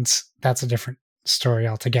 And that's a different story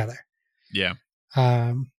altogether. Yeah.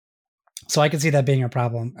 So I can see that being a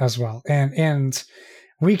problem as well. And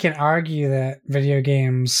we can argue that video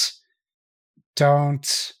games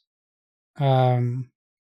don't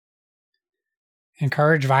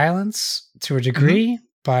encourage violence to a degree,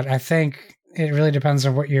 but I think it really depends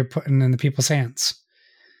on what you're putting in the people's hands.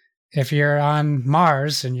 If you're on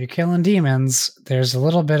Mars and you're killing demons, there's a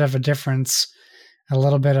little bit of a difference, a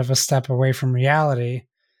little bit of a step away from reality,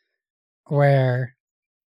 where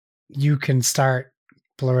you can start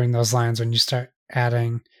blurring those lines when you start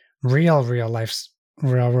adding real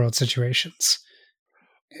world situations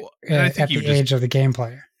at the age of the game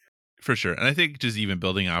player. For sure. And I think just even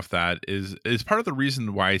building off that is part of the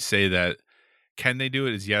reason why I say that can they do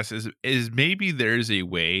it is yes, is maybe there's a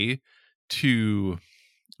way to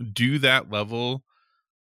do that level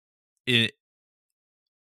in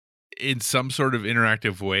some sort of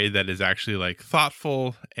interactive way that is actually like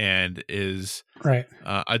thoughtful and is right.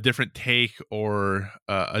 A different take or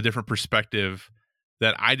a different perspective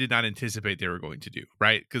that I did not anticipate they were going to do.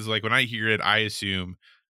 Right. Because like when I hear it, I assume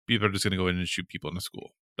people are just going to go in and shoot people in a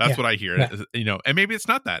school. That's what I hear, you know, and maybe it's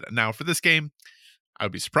not that. Now for this game, I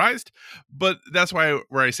would be surprised, but that's why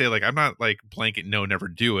where I say like, I'm not like blanket, no, never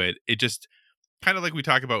do it. It just, kind of like we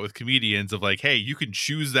talk about with comedians of like, hey, you can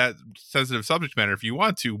choose that sensitive subject matter if you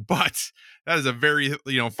want to, but that is a very,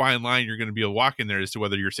 fine line you're going to be walking there as to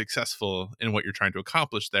whether you're successful in what you're trying to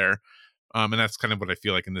accomplish there. And that's kind of what I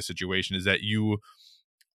feel like in this situation is that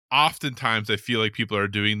oftentimes I feel like people are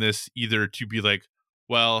doing this either to be like,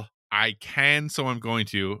 well, I can, so I'm going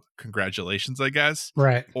to, congratulations, I guess.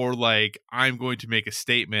 Right. Or like, I'm going to make a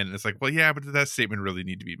statement. And it's like, well, yeah, but does that statement really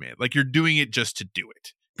need to be made? Like, you're doing it just to do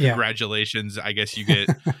it. Congratulations. I guess you get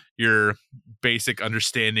your basic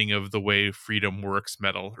understanding of the way freedom works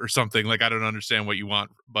medal or something. Like, I don't understand what you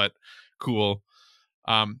want, but cool.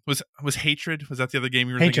 Was Hatred? Was that the other game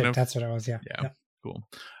you were thinking of? That's what it was. Yeah. Cool.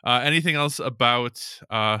 Anything else about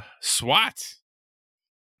SWAT?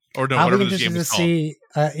 Or no, I'll whatever be this game interested is to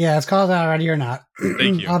called. see. Yeah, it's called Ready or Not.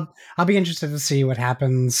 Thank you. I'll be interested to see what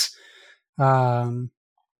happens, and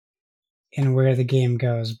where the game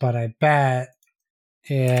goes. But I bet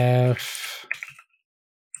if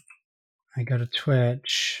I go to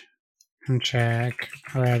Twitch and check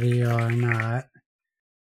Ready or Not,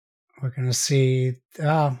 we're gonna see.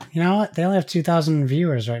 Oh, you know what? They only have 2,000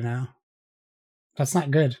 viewers right now. That's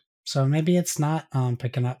not good. So maybe it's not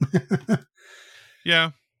picking up. Yeah.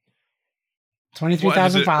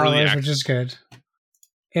 23,000 followers, which is good.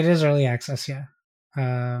 It is early access, yeah.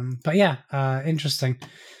 But yeah, interesting.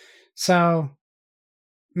 So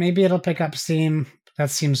maybe it'll pick up steam. That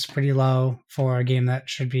seems pretty low for a game that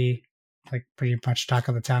should be like pretty much talk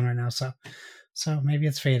of the town right now. So maybe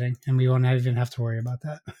it's fading, and we won't even have to worry about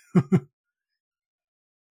that. But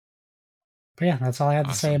yeah, that's all I had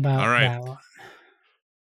to say about that one.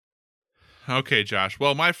 Okay, Josh.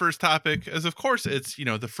 Well, my first topic is, of course, it's,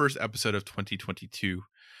 the first episode of 2022,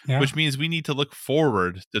 which means we need to look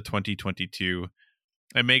forward to 2022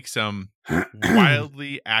 and make some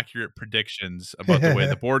wildly accurate predictions about the way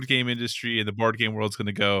the board game industry and the board game world is going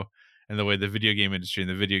to go and the way the video game industry and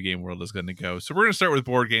the video game world is going to go. So we're going to start with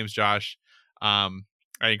board games, Josh. I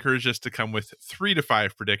encourage us to come with 3 to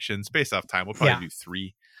 5 predictions based off time. We'll probably do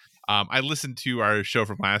 3. I listened to our show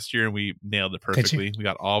from last year and we nailed it perfectly. We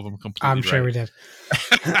got all of them completely right. I'm sure we did.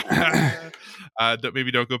 Maybe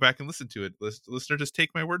don't go back and listen to it. Listener, just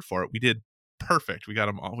take my word for it. We did perfect. We got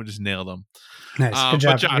them all. We just nailed them. Nice. Good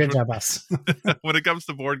job. Josh, good job, us. When it comes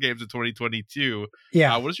to board games in 2022,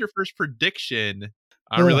 what is your first prediction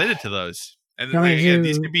related to those? And again,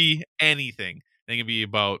 these could be anything. They can be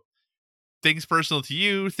about things personal to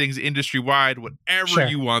you, things industry-wide, whatever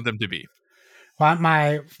you want them to be. Want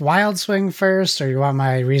my wild swing first, or you want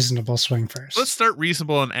my reasonable swing first? Let's start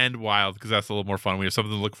reasonable and end wild, because that's a little more fun. We have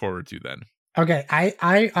something to look forward to then. Okay,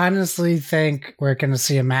 I honestly think we're going to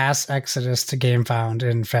see a mass exodus to GameFound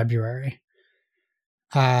in February.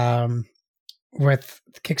 With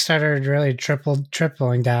Kickstarter really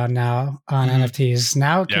tripling down now on NFTs.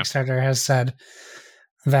 Now Kickstarter has said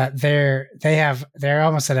that they're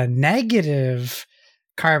almost at a negative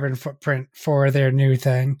carbon footprint for their new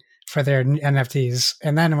thing, for their NFTs.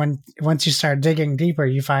 And then once you start digging deeper,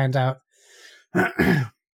 you find out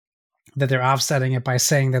that they're offsetting it by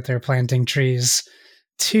saying that they're planting trees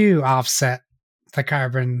to offset the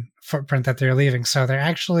carbon footprint that they're leaving. So they're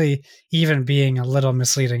actually even being a little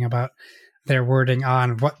misleading about their wording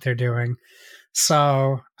on what they're doing.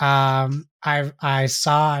 So I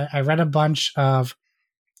read a bunch of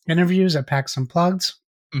interviews at PAX Unplugged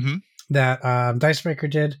that Dicebreaker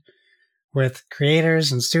did with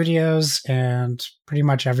creators and studios, and pretty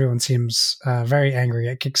much everyone seems very angry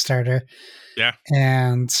at Kickstarter. Yeah.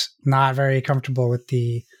 And not very comfortable with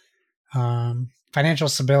the financial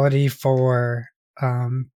stability for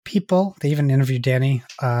people. They even interviewed Danny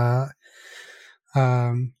from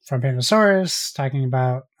Pandasaurus, talking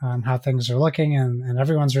about how things are looking, and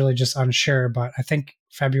everyone's really just unsure. But I think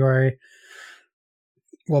February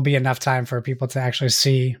will be enough time for people to actually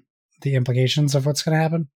see the implications of what's going to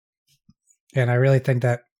happen. And I really think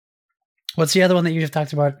that, what's the other one that you just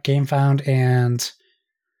talked about? GameFound, and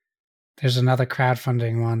there's another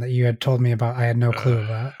crowdfunding one that you had told me about. I had no clue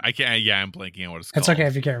about. I can't. Yeah, I'm blanking on what it's called. It's okay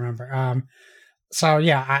if you can't remember. So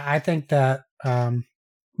yeah, I think that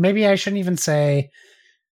maybe I shouldn't even say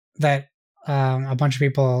that a bunch of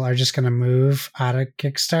people are just going to move out of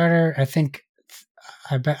Kickstarter. I think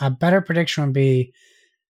a better prediction would be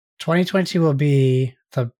 2022 will be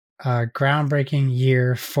the groundbreaking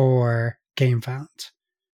year for GameFound.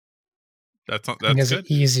 That's good. An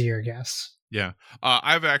easier guess. Yeah.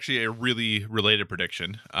 I have actually a really related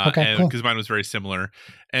prediction. Okay, cool. Because mine was very similar.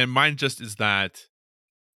 And mine just is that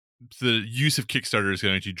the use of Kickstarter is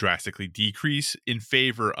going to drastically decrease in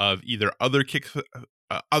favor of either other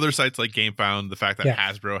sites like GameFound, the fact that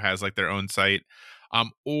Hasbro has like their own site,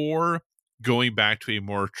 or going back to a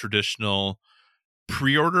more traditional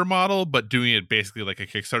pre-order model, but doing it basically like a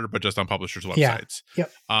Kickstarter, but just on publishers' websites. Yeah.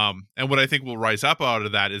 Yep. And what I think will rise up out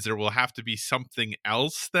of that is there will have to be something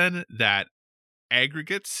else then that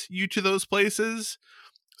aggregates you to those places,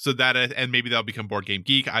 so that and maybe that'll become Board Game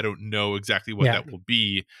Geek. I don't know exactly what that will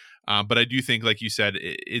be, but I do think, like you said,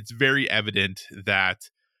 it's very evident that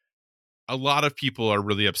a lot of people are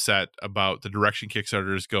really upset about the direction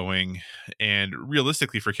Kickstarter is going. And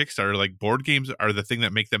realistically, for Kickstarter, like, board games are the thing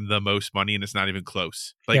that make them the most money, and it's not even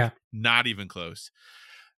close. Like, not even close.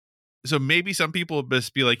 So maybe some people will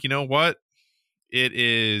just be like, you know what? It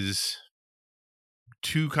is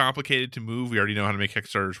too complicated to move. We already know how to make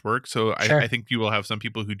Kickstarters work. So I think you will have some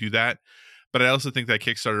people who do that. But I also think that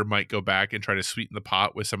Kickstarter might go back and try to sweeten the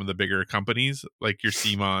pot with some of the bigger companies, like your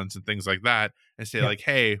CMONs and things like that, and say like,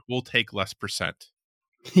 hey, we'll take less percent.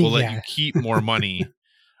 We'll let you keep more money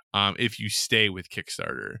if you stay with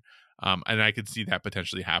Kickstarter. And I could see that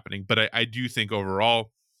potentially happening. But I do think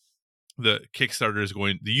overall, the use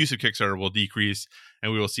of Kickstarter will decrease,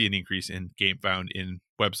 and we will see an increase in GameFound, in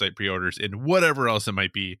website pre-orders, in whatever else it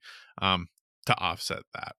might be, to offset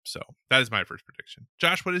that. So that is my first prediction.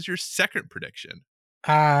 Josh, what is your second prediction?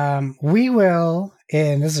 We will,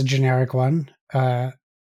 and this is a generic one,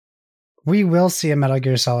 we will see a Metal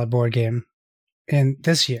Gear Solid board game in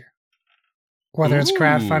this year. Whether it's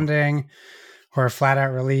crowdfunding or a flat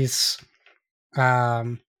out release.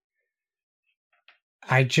 I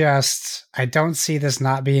don't see this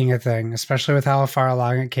not being a thing, especially with how far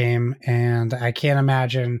along it came. And I can't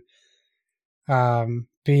imagine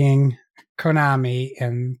being Konami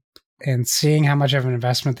and seeing how much of an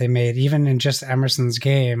investment they made, even in just Emerson's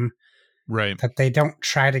game, right? That they don't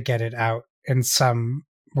try to get it out in some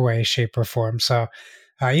way, shape, or form. So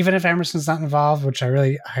even if Emerson's not involved, which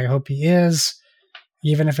I hope he is,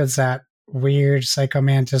 even if it's that weird Psycho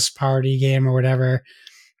Mantis party game or whatever,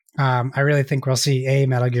 I really think we'll see a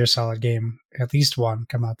Metal Gear Solid game, at least one,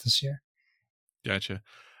 come out this year. Gotcha.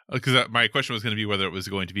 Because my question was going to be whether it was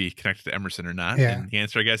going to be connected to Emerson or not. Yeah. And the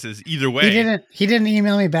answer, I guess, is either way. He didn't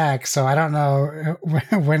email me back, so I don't know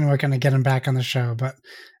when we're going to get him back on the show, but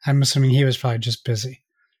I'm assuming he was probably just busy.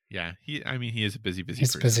 Yeah. He is a busy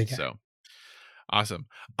He's person. Busy guy. So awesome.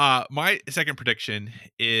 My second prediction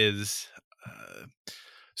is,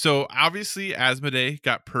 so obviously Asmodee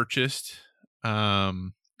got purchased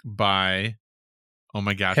by, oh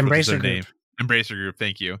my gosh, what is their name? Embracer Group.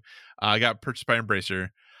 Thank you. Got purchased by Embracer.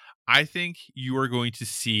 I think you are going to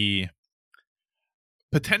see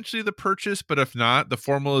potentially the purchase, but if not, the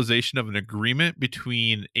formalization of an agreement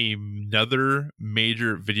between another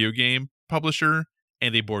major video game publisher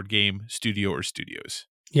and a board game studio or studios.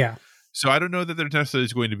 Yeah. So I don't know that there necessarily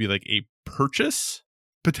is going to be like a purchase.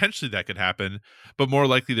 Potentially that could happen, but more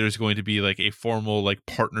likely there's going to be like a formal like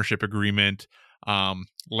partnership agreement,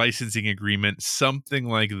 licensing agreement, something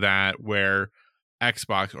like that, where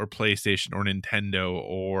Xbox or PlayStation or Nintendo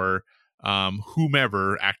or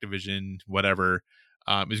whomever, Activision, whatever,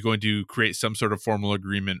 is going to create some sort of formal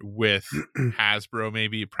agreement with Hasbro,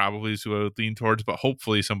 maybe, probably is what I would lean towards, but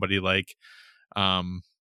hopefully somebody like,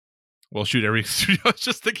 well, shoot, every studio I was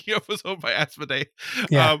just thinking of was owned by Asmodee.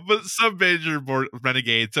 Yeah. But some major board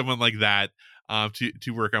renegade, someone like that,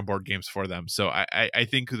 to work on board games for them. So I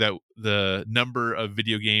think that the number of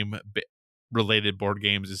video game related board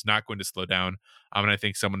games is not going to slow down. And I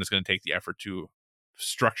think someone is going to take the effort to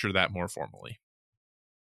structure that more formally.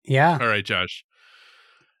 Yeah. All right, Josh.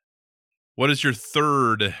 What is your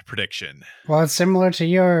third prediction? Well, it's similar to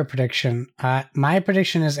your prediction. My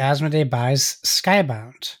prediction is Asmodee buys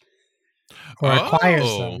Skybound or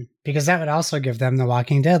acquires them, because that would also give them the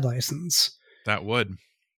Walking Dead license. That would.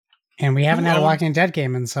 And we haven't had a Walking Dead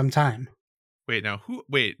game in some time. Wait, now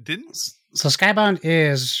didn't? So Skybound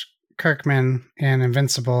is Kirkman and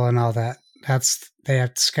Invincible and all that. They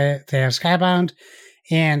have Skybound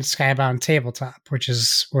and Skybound Tabletop, which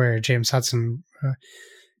is where James Hudson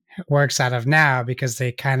works out of now, because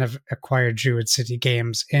they kind of acquired Druid City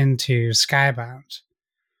Games into Skybound.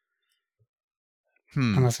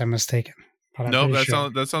 Unless I'm mistaken. No,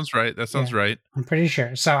 that sounds right. That sounds right. I'm pretty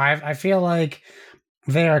sure. So I feel like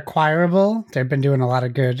they're acquirable. They've been doing a lot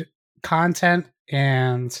of good content,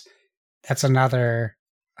 and that's another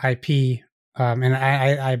IP. And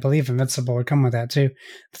I believe Invincible would come with that too.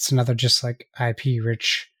 That's another just like IP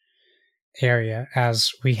rich area,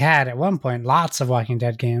 as we had at one point lots of Walking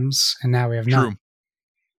Dead games, and now we have none.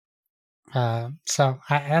 So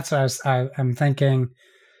that's what I'm thinking.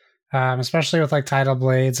 Especially with like Tidal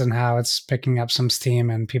Blades and how it's picking up some steam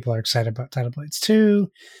and people are excited about Tidal Blades 2,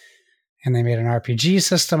 and they made an RPG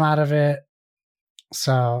system out of it.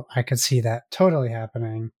 So I could see that totally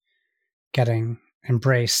happening, getting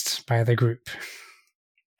embraced by the group.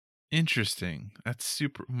 Interesting. That's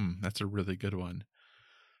super. That's a really good one.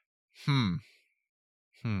 Hmm.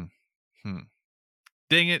 Dang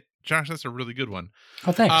it, Josh, that's a really good one.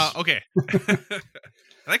 Oh, thanks. Okay.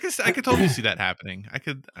 I could totally see that happening. I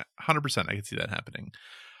could 100%. I could see that happening.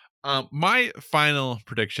 My final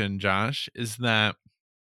prediction, Josh, is that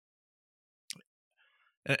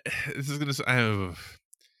this is gonna. I have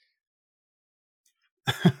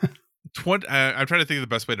 20. I'm trying to think of the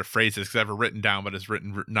best way to phrase this because I have it written down, but it's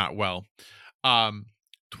written not well.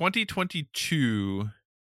 2022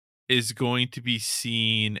 is going to be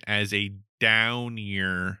seen as a down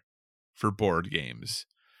year for board games.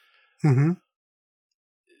 Mm-hmm.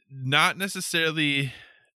 Not necessarily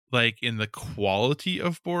like in the quality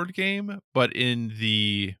of board game, but in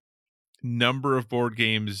the number of board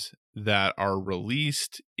games that are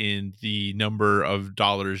released, in the number of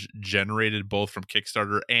dollars generated both from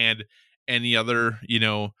Kickstarter and any other,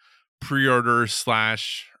 pre-order /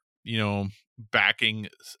 backing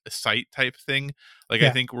site type thing. Like, yeah.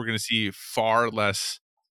 I think we're going to see far less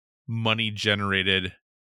money generated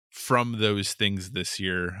from those things this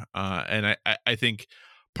year. And I think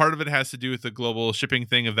part of it has to do with the global shipping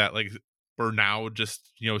thing of that, like, we're now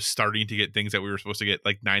just, starting to get things that we were supposed to get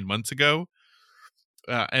like 9 months ago.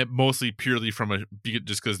 And mostly purely from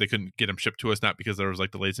just because they couldn't get them shipped to us, not because there was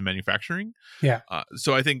like delays in manufacturing. Yeah.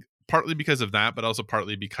 So I think partly because of that, but also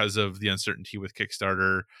partly because of the uncertainty with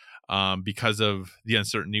Kickstarter, because of the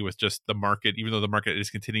uncertainty with just the market, even though the market is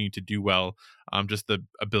continuing to do well, just the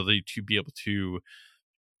ability to be able to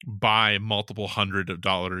buy multiple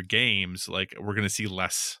 $100 games, like, we're going to see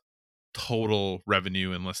less total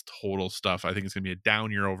revenue and less total stuff. I think it's going to be a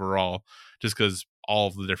down year overall, just because all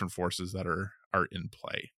of the different forces that are in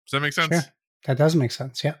play. Does that make sense? Sure. That does make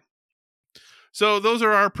sense. Yeah. So those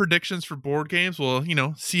are our predictions for board games. We'll,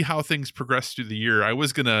 see how things progress through the year. I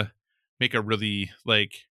was going to make a really,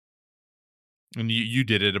 like, and you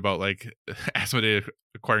did it about like Asmodee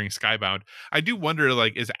acquiring Skybound. I do wonder,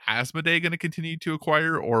 like, is Asmodee going to continue to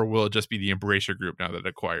acquire, or will it just be the Embracer Group now that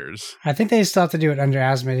acquires? I think they still have to do it under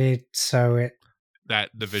Asmodee, so it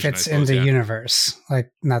that division fits in the universe.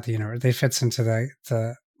 Like, not the universe. They fits into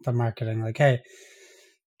the marketing. Like, hey,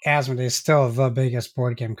 Asmodee is still the biggest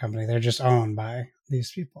board game company. They're just owned by these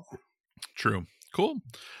people. True. Cool.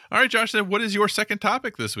 All right, Josh, then what is your second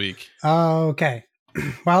topic this week? Okay.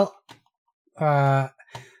 Well, I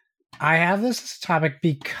have this as a topic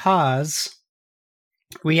because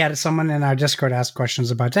we had someone in our Discord ask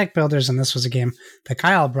questions about deck builders, and this was a game that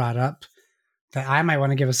Kyle brought up that I might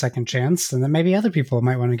want to give a second chance, and that maybe other people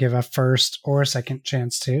might want to give a first or second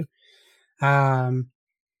chance to.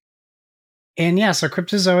 And yeah, so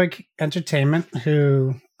Cryptozoic Entertainment,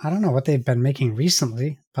 who I don't know what they've been making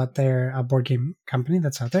recently, but they're a board game company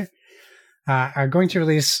that's out there, are going to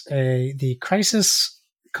release the Crisis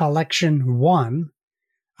Collection 1,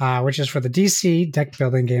 which is for the DC deck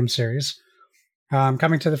building game series,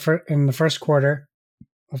 coming to in the first quarter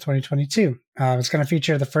of 2022. It's going to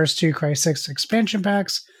feature the first 2 Crisis expansion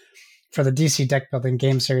packs for the DC deck building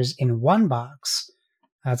game series in one box.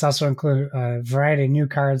 It's also include a variety of new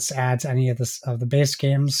cards to add to any of the base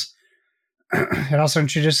games. It also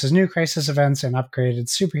introduces new Crisis events and upgraded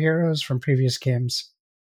superheroes from previous games.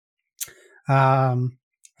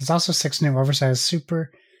 There's also 6 new oversized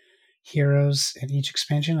superheroes in each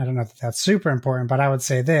expansion. I don't know if that's super important, but I would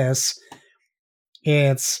say this.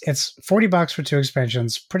 It's $40 for 2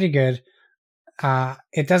 expansions. Pretty good.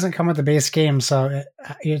 It doesn't come with the base game, so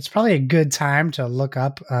it's probably a good time to look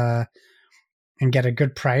up and get a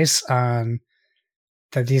good price on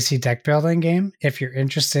the DC deck building game if you're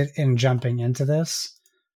interested in jumping into this.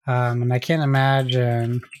 And I can't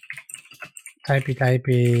imagine typey.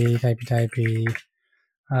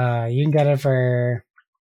 You can get it for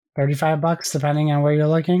 $35 depending on where you're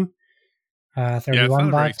looking. $31 it's not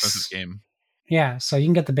a very expensive game. Yeah, so you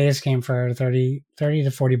can get the base game for $30 to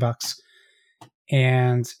 $40.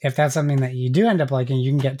 And if that's something that you do end up liking,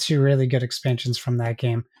 you can get 2 really good expansions from that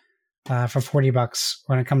game for $40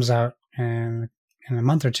 when it comes out in a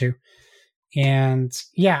month or 2. And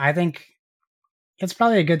yeah, I think it's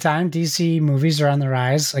probably a good time. DC movies are on the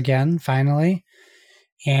rise again, finally.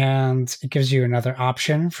 And it gives you another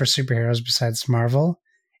option for superheroes besides Marvel.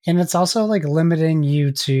 And it's also like limiting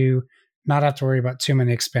you to not have to worry about too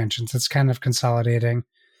many expansions. It's kind of consolidating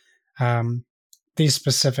these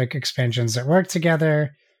specific expansions that work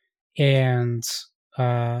together. And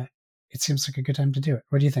it seems like a good time to do it.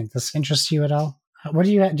 What do you think? This interests you at all? What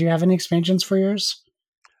do you have any expansions for yours?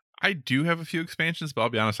 I do have a few expansions, but I'll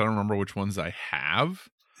be honest, I don't remember which ones I have.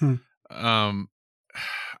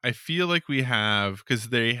 I feel like we have, because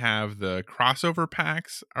they have the crossover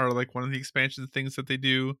packs are like one of the expansion things that they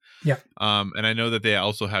do. Yeah. And I know that they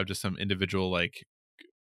also have just some individual like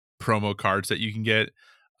promo cards that you can get.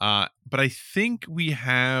 But I think we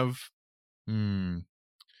have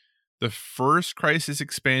the first Crisis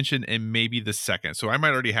expansion and maybe the second. So I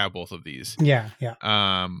might already have both of these. Yeah.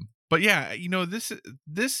 But yeah,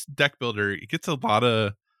 this deck builder, it gets a lot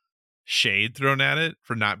of shade thrown at it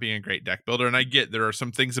for not being a great deck builder, and I get there are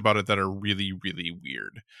some things about it that are really, really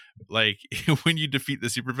weird. Like when you defeat the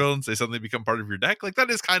supervillains, they suddenly become part of your deck. Like that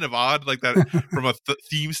is kind of odd. Like that from a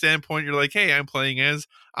theme standpoint, you're like, hey, I'm playing as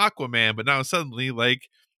Aquaman, but now suddenly like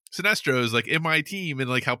Sinestro is like in my team and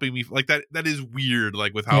like helping me. Like that is weird.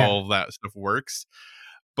 Like with how all of that stuff works.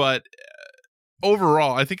 But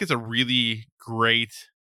overall, I think it's a really great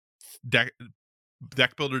deck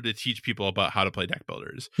builder to teach people about how to play deck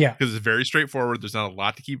builders. Yeah. Because it's very straightforward. There's not a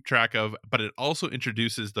lot to keep track of, but it also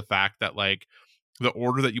introduces the fact that like the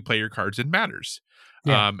order that you play your cards in matters.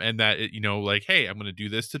 Yeah. And that it, like, hey, I'm going to do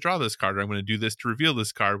this to draw this card, or I'm going to do this to reveal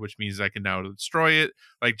this card, which means I can now destroy it.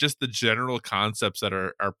 Like just the general concepts that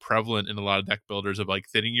are prevalent in a lot of deck builders of like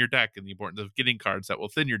thinning your deck and the importance of getting cards that will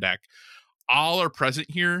thin your deck, all are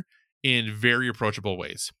present here in very approachable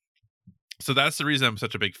ways. So that's the reason I'm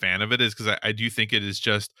such a big fan of it, is because I do think it is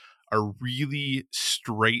just a really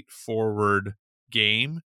straightforward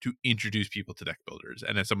game to introduce people to deck builders.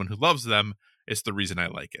 And as someone who loves them, it's the reason I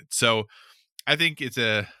like it. So I think it's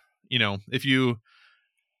if you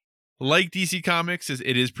like DC Comics,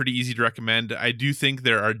 it is pretty easy to recommend. I do think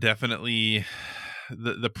there are definitely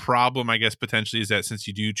the problem, I guess, potentially is that since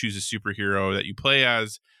you do choose a superhero that you play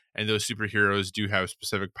as, and those superheroes do have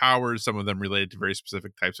specific powers, some of them related to very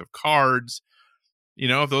specific types of cards.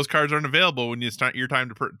 If those cards aren't available when it's not your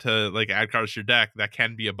time to like add cards to your deck, that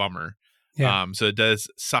can be a bummer. Yeah. So it does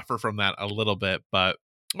suffer from that a little bit, but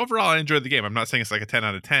overall, I enjoyed the game. I'm not saying it's like a 10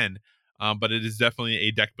 out of 10, but it is definitely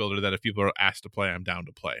a deck builder that if people are asked to play, I'm down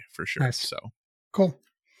to play for sure. Nice. So cool.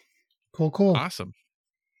 Awesome.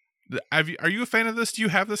 Are you a fan of this? Do you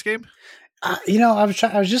have this game? I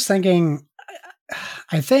was just thinking.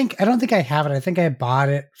 I don't think I have it. I think I bought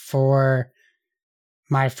it for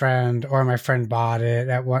my friend, or my friend bought it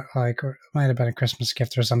at what, like, it might have been a Christmas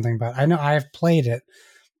gift or something, but I know I've played it,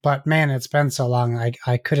 but man, it's been so long.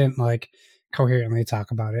 I couldn't like coherently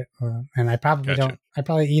talk about it. And I probably don't, I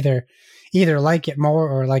probably either like it more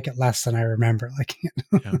or like it less than I remember liking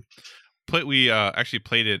it. Yeah. We actually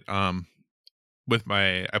played it, I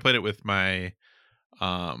played it with my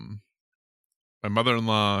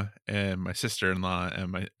mother-in-law and my sister-in-law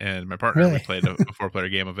and my partner. Really? We played a 4-player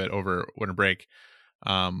game of it over winter break,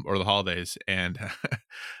 or the holidays, and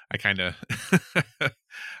I kind of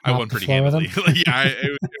I won pretty handily. Yeah,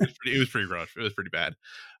 it was pretty rough. It was pretty bad.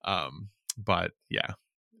 But yeah,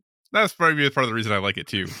 that's probably part of the reason I like it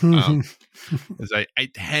too. Is I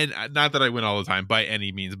tend, not that I win all the time by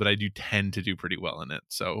any means, but I do tend to do pretty well in it.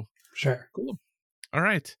 So Sure. Cool. All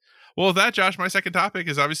right. Well, with that, Josh, my second topic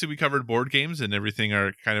is obviously we covered board games and everything,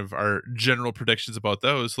 are kind of our general predictions about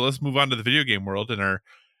those. So let's move on to the video game world and our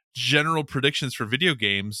general predictions for video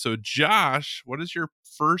games. So Josh, what is your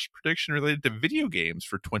first prediction related to video games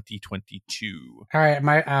for 2022? All right.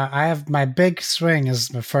 I have my big swing is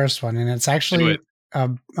the first one, and it's actually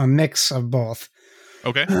a mix of both.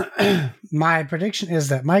 Okay. My prediction is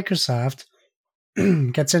that Microsoft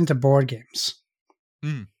gets into board games.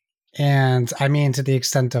 And I mean, to the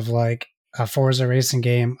extent of like a Forza racing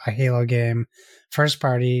game, a Halo game, first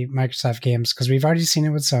party Microsoft games, because we've already seen it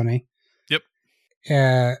with Sony. Yep.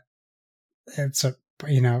 It's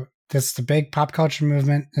that's the big pop culture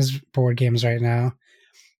movement is board games right now.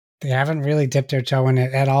 They haven't really dipped their toe in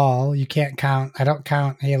it at all. I don't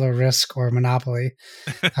count Halo Risk or Monopoly,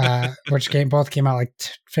 which both came out like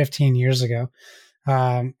 15 years ago,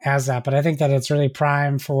 as that. But I think that it's really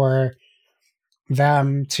prime for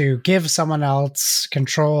them to give someone else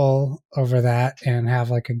control over that and have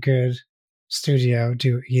like a good studio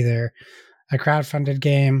do either a crowdfunded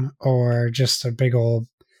game or just a big old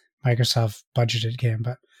Microsoft budgeted game.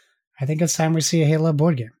 But I think it's time we see a Halo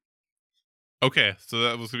board game. Okay, so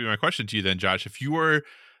that was going to be my question to you then, Josh. If you were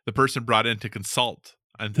the person brought in to consult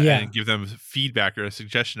and give them feedback or a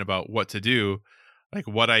suggestion about what to do, like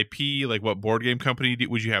what IP, like what board game company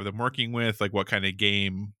would you have them working with? Like what kind of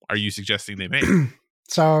game are you suggesting they make?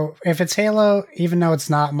 So if it's Halo, even though it's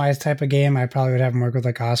not my type of game, I probably would have them work with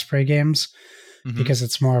like Osprey Games because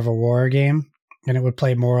it's more of a war game and it would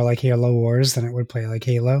play more like Halo Wars than it would play like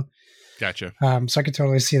Halo. Gotcha. So I could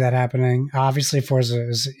totally see that happening. Obviously, Forza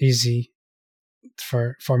is easy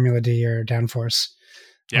for Formula D or Downforce.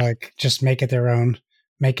 Yeah. Like just make it their own.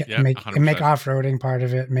 Make it Yeah, make 100%. off-roading part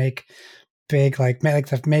of it. Make big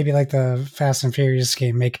maybe like the Fast and Furious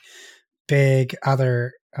game. Make big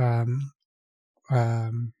other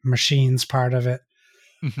machines part of it.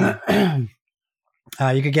 Mhm.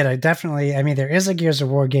 You could get definitely. I mean, there is a Gears of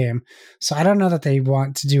War game, so I don't know that they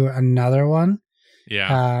want to do another one.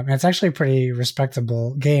 Yeah. And it's actually a pretty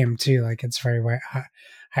respectable game too. Like it's very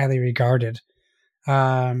highly regarded.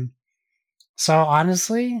 So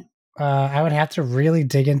honestly, I would have to really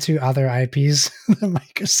dig into other IPs that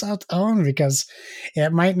Microsoft own, because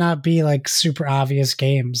it might not be like super obvious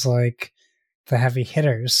games like the heavy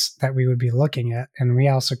hitters that we would be looking at. And we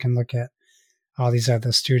also can look at all these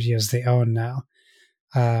other studios they own now.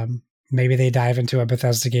 Maybe they dive into a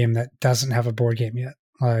Bethesda game that doesn't have a board game yet,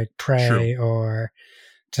 like Prey or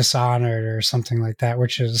Dishonored or something like that,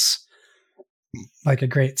 which is like a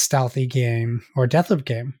great stealthy game, or Deathloop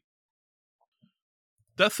game.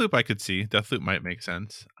 Deathloop I could see. Deathloop might make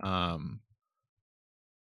sense. I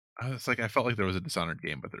felt like there was a Dishonored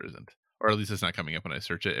game, but there isn't. Or at least it's not coming up when I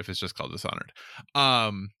search it if it's just called Dishonored.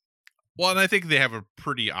 Well, and I think they have a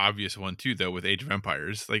pretty obvious one too, though, with Age of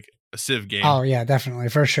Empires, like a Civ game. Oh yeah, definitely,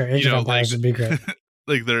 for sure. Age of Empires would be great.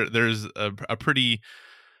 Like there's a pretty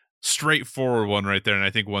straightforward one right there, and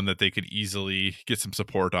I think one that they could easily get some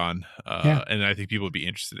support on. And I think people would be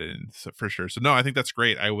interested in, so for sure. So no, I think that's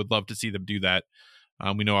great. I would love to see them do that.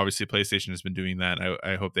 We know obviously PlayStation has been doing that.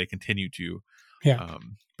 I hope they continue to. Yeah.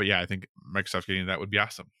 But yeah, I think Microsoft getting that would be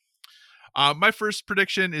awesome. My first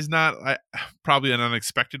prediction is not probably an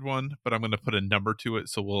unexpected one, but I'm going to put a number to it,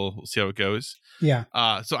 so we'll see how it goes. Yeah.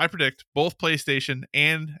 So I predict both PlayStation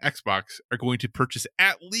and Xbox are going to purchase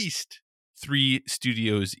at least 3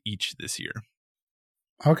 studios each this year.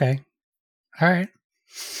 Okay. All right.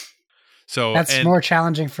 So that's more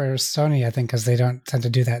challenging for Sony, I think, because they don't tend to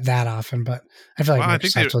do that often. But I feel like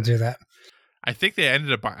Microsoft will do that. I think they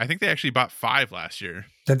ended up. I think they actually bought 5 last year.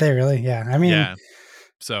 Did they really? Yeah. I mean, yeah.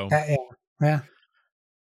 So yeah.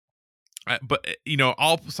 But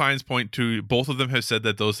all signs point to both of them have said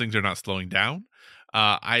that those things are not slowing down.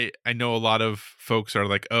 I know a lot of folks are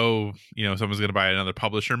like, oh, someone's going to buy another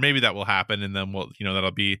publisher. Maybe that will happen, and then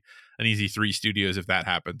that'll be an easy 3 studios if that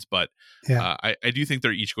happens. But I do think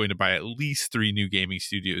they're each going to buy at least 3 new gaming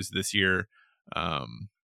studios this year. And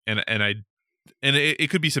it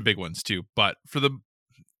could be some big ones too. But for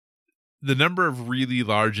the number of really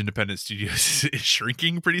large independent studios is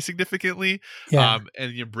shrinking pretty significantly. Yeah.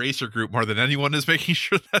 And the Embracer Group, more than anyone, is making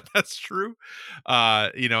sure that that's true.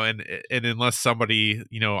 And unless somebody,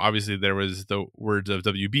 obviously there was the words of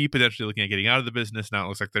WB potentially looking at getting out of the business. Now it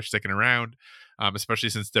looks like they're sticking around, especially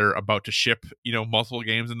since they're about to ship, multiple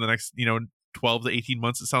games in the next, 12 to 18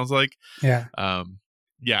 months, it sounds like. Yeah.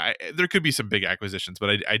 There could be some big acquisitions,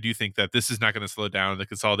 but I do think that this is not going to slow down. The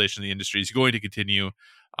consolidation in the industry is going to continue.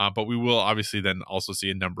 But we will obviously then also see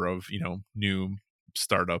a number of, new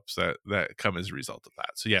startups that come as a result of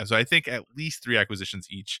that. So I think at least 3 acquisitions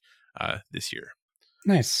each this year.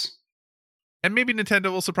 Nice. And maybe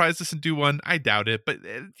Nintendo will surprise us and do one. I doubt it, but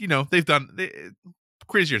they've done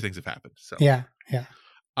crazier things have happened. So yeah.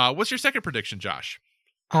 What's your second prediction, Josh?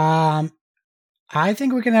 I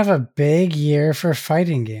think we can have a big year for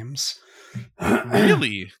fighting games.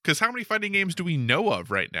 Really? Because how many fighting games do we know of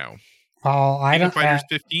right now? Well, Fighters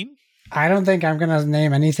 15? I don't think I'm going to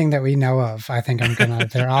name anything that we know of. I think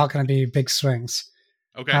they're all going to be big swings.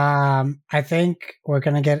 Okay. I think we're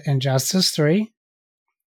going to get Injustice 3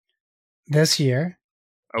 this year.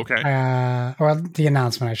 Okay. Or the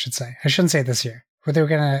announcement, I should say. I shouldn't say this year. But we're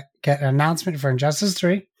going to get an announcement for Injustice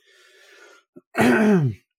 3.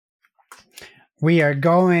 We are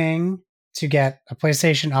going to get a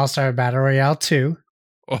PlayStation All-Star Battle Royale 2.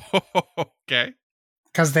 Okay.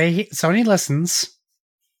 Because Sony listens,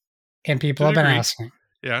 and people have been asking.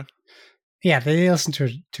 Yeah. Yeah, they listen to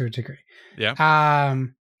a degree. Yeah.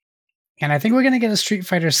 And I think we're going to get a Street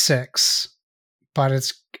Fighter 6,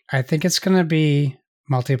 but I think it's going to be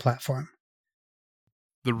multi-platform.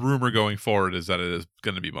 The rumor going forward is that it is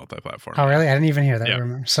going to be multi-platform. Oh, really? I didn't even hear that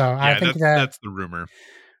rumor. So I think that's the rumor.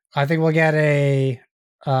 I think we'll get a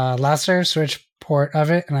lesser Switch port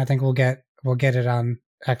of it, and I think we'll get it on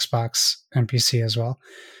Xbox and PC as well,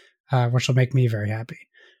 which will make me very happy.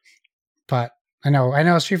 But I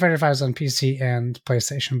know Street Fighter 5 is on PC and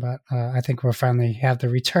PlayStation, but I think we'll finally have the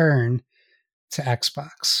return to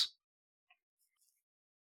Xbox.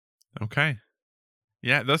 Okay.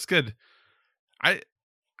 Yeah, that's good. I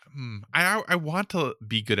want to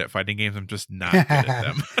be good at fighting games. I'm just not good at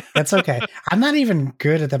them. That's okay. I'm not even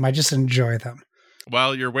good at them. I just enjoy them.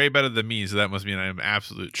 Well, you're way better than me, so that must mean I'm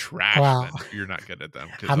absolute trash. Wow. Then if you're not good at them.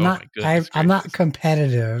 I'm not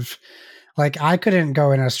competitive. Like I couldn't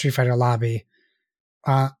go in a Street Fighter lobby.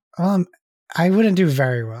 I wouldn't do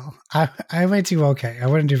very well. I might do okay. I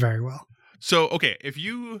wouldn't do very well. So, okay, if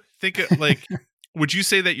you think it, like, would you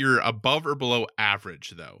say that you're above or below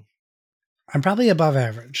average, though? I'm probably above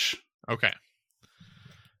average. Okay.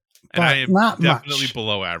 And But I am not definitely much.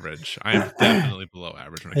 below average. I am definitely below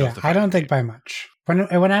average when it comes to I don't think fighting by much.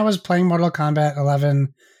 When I was playing Mortal Kombat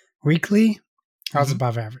 11 weekly, I was Mhm.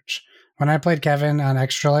 above average. When I played Kevin on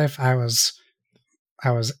Extra Life, I was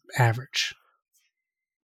average.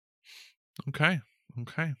 Okay.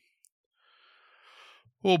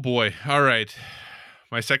 Oh boy. All right.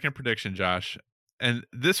 My second prediction, Josh. And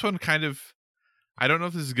this one kind of, I don't know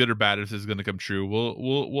if this is good or bad, if this is going to come true.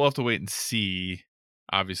 We'll have to wait and see,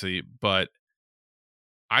 obviously, but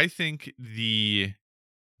I think the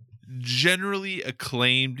generally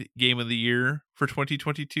acclaimed game of the year for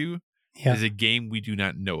 2022 Yeah. is a game we do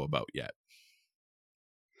not know about yet.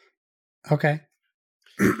 Okay.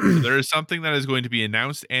 So there is something that is going to be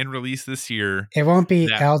announced and released this year. It won't be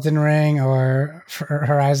that- Elden Ring or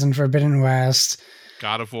Horizon Forbidden West.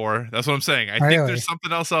 God of War. That's what I'm saying. I think Really? there's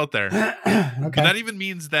something else out there. Okay. But that even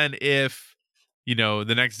means then if,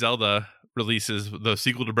 the next Zelda releases the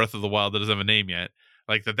sequel to Breath of the Wild that doesn't have a name yet,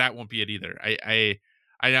 like that won't be it either. I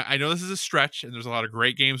know this is a stretch and there's a lot of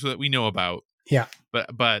great games that we know about. Yeah.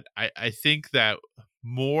 But I think that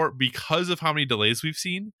more because of how many delays we've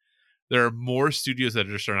seen, there are more studios that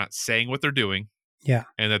are not saying what they're doing. Yeah.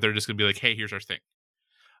 And that they're just going to be like, hey, here's our thing.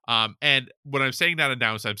 And when I'm saying not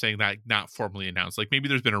announced, I'm saying that not formally announced. Like maybe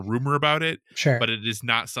there's been a rumor about it, Sure. but it is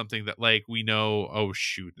not something that like we know. Oh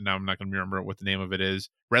shoot! Now I'm not going to remember what the name of it is.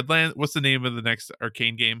 Redland. What's the name of the next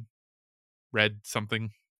arcade game? Red something.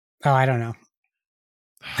 Oh, I don't know.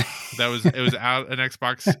 It was out an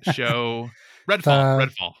Xbox show.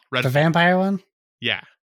 Redfall. The vampire one? Yeah.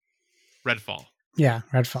 Redfall. Yeah,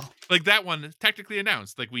 Redfall. Like that one technically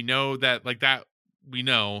announced. Like we know that like that we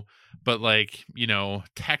know, but like,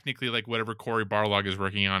 technically like whatever Cory Barlog is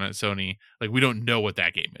working on at Sony, like we don't know what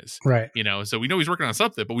that game is. Right. So we know he's working on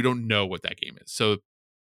something, but we don't know what that game is. So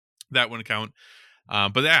that wouldn't count.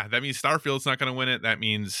 But yeah, that means Starfield's not going to win it. That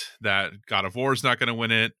means that God of War is not going to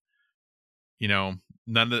win it.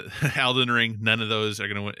 None of Elden Ring, none of those are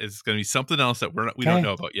going to win. It's going to be something else that we don't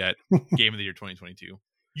know about yet. Game of the year 2022.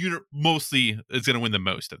 Mostly it's going to win the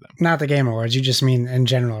most of them. Not the Game Awards. You just mean in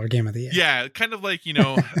general or Game of the Year. Yeah, kind of like,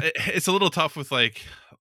 it's a little tough with like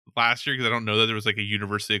last year because I don't know that there was like a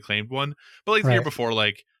universally acclaimed one. But like the year before,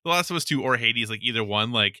 like The Last of Us 2 or Hades, like either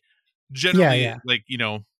one, like generally like,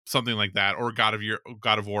 something like that. Or God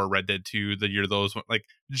of War, Red Dead 2, the year those, like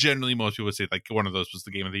generally most people would say like one of those was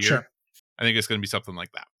the game of the year. Sure. I think it's going to be something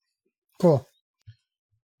like that. Cool.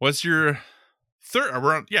 What's your third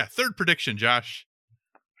prediction, Josh?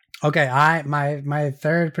 Okay, my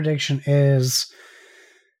third prediction is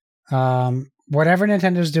whatever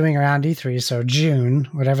Nintendo's doing around E3, so June,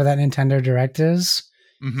 whatever that Nintendo Direct is,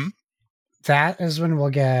 that is when we'll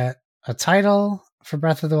get a title for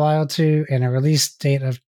Breath of the Wild 2 and a release date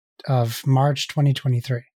of March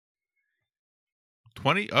 2023.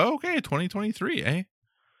 2023, eh?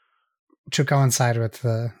 To coincide with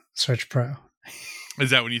the Switch Pro.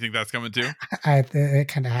 Is that when you think that's coming too? It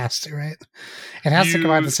kind of has to, right? It has to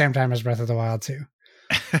come out at the same time as Breath of the Wild 2.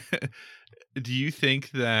 Do you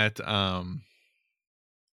think that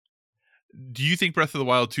Breath of the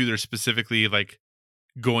Wild 2 they're specifically like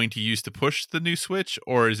going to use to push the new Switch,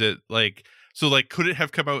 or is it like could it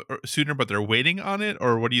have come out sooner but they're waiting on it,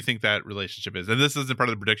 or what do you think that relationship is? And this isn't part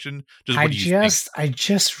of the prediction, just what do you think? I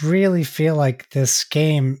just really feel like this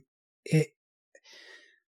game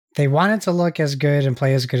they want it to look as good and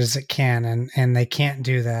play as good as it can, and they can't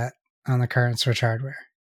do that on the current Switch hardware.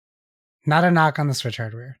 Not a knock on the Switch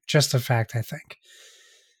hardware, just a fact, I think.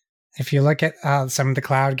 If you look at some of the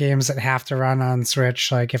cloud games that have to run on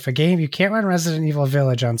Switch, like if a game, you can't run Resident Evil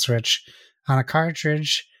Village on Switch on a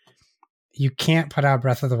cartridge, you can't put out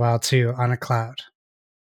Breath of the Wild 2 on a cloud.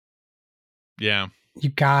 Yeah. You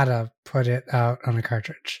gotta put it out on a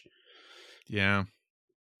cartridge. Yeah.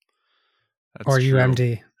 That's or true.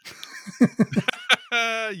 UMD.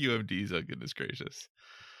 UMDs, oh goodness gracious.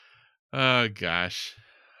 Oh gosh.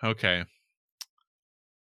 Okay.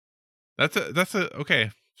 That's a okay.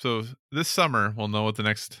 So this summer we'll know what the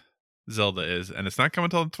next Zelda is, and it's not coming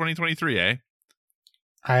until 2023, eh?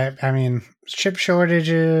 I mean, chip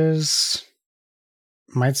shortages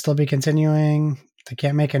might still be continuing. They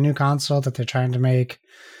can't make a new console that they're trying to make,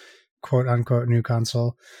 quote unquote, new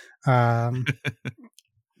console.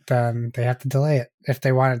 Then they have to delay it if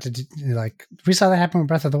they wanted to. Like we saw that happen with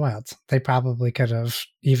Breath of the Wild. They probably could have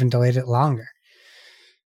even delayed it longer.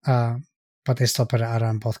 but they still put it out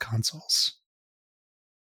on both consoles.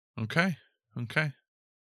 Okay.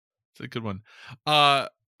 It's a good one.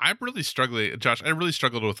 I'm really struggling, Josh. I really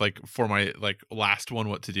struggled with for my last one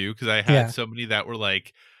what to do, because I had so many that were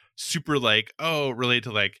super related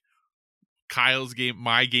to Kyle's game.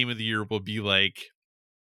 My game of the year will be a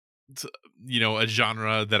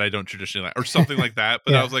genre that I don't traditionally like or something like that.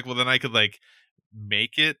 But I was well, then I could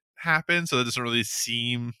make it happen, so that doesn't really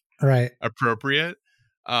seem appropriate.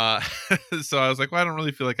 So I was well, I don't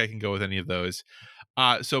really feel like I can go with any of those.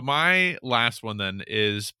 So my last one then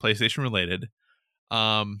is PlayStation related.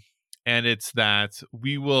 And it's that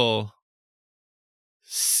we will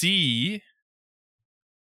see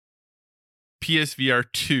PSVR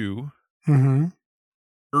 2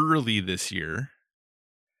 early this year,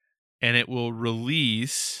 and it will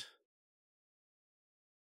release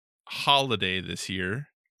holiday this year.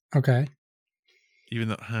 Okay. Even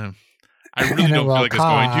though I really don't feel like it's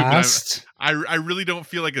going to, but I really don't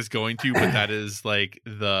feel like it's going to, but that is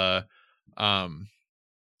the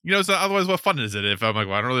so otherwise what fun is it if I'm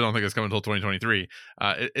I really don't think it's coming until 2023.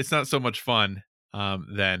 It's not so much fun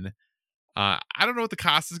then. I don't know what the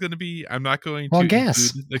cost is going to be. I'm not going to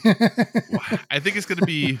guess. I think it's going to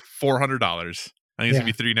be $400. I think it's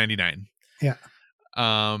going to be $399. Yeah.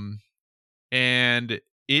 And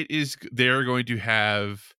they're going to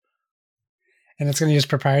have, and it's going to use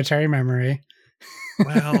proprietary memory.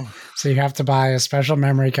 Well, so you have to buy a special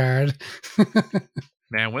memory card.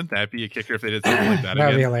 Man, wouldn't that be a kicker if they did something like that? That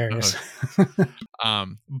would be hilarious.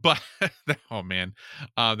 But oh man,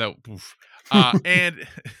 and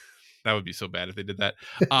that would be so bad if they did that.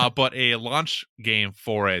 But a launch game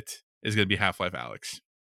for it is going to be Half-Life Alyx.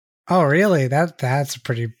 Oh, really? That's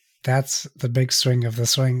the big swing of the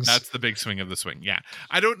swings. That's the big swing of the swing. Yeah.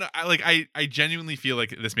 I don't know. I genuinely feel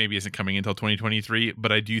like this maybe isn't coming until 2023,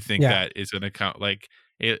 but I do think that it's going to count.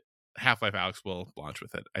 Half-Life Alyx will launch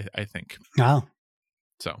with it. I think. Oh.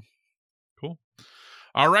 So cool.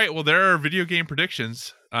 All right. Well, there are video game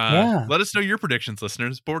predictions. Let us know your predictions,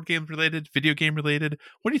 listeners. Board game related, video game related.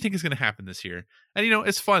 What do you think is going to happen this year? And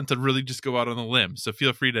it's fun to really just go out on a limb. So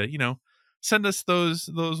feel free to send us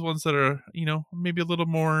those ones that are maybe a little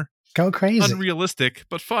more go crazy, unrealistic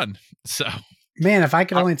but fun. So man, if I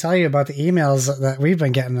could only tell you about the emails that we've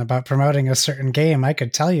been getting about promoting a certain game, I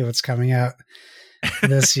could tell you what's coming out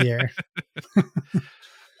this year.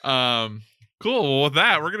 Cool. Well, with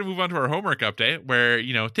that, we're going to move on to our homework update where,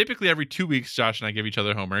 typically every 2 weeks, Josh and I give each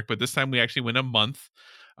other homework, but this time we actually went a month.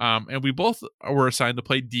 And we both were assigned to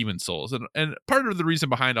play Demon's Souls. And part of the reason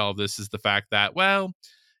behind all of this is the fact that, well,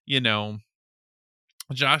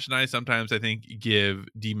 Josh and I sometimes, I think, give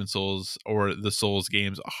Demon's Souls or the Souls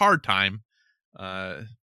games a hard time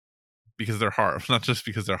because they're hard. Not just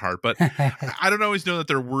because they're hard, but I don't always know that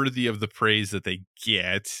they're worthy of the praise that they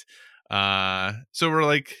get. So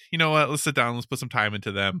we're you know what, let's sit down, let's put some time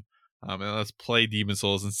into them, and let's play Demon's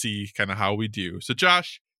Souls and see kind of how we do. So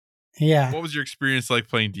Josh, what was your experience like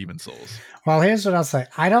playing Demon's Souls? Well, here's what I'll say.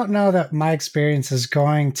 I don't know that my experience is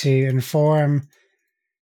going to inform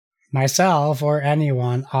myself or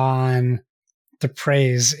anyone on the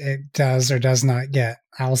praise it does or does not get.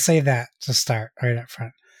 I'll say that to start right up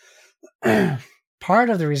front. Part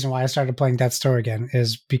of the reason why I started playing Death's Door again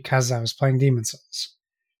is because I was playing Demon's Souls.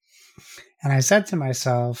 And I said to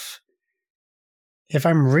myself, if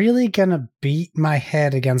I'm really going to beat my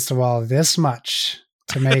head against the wall this much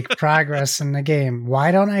to make progress in the game,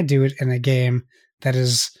 why don't I do it in a game that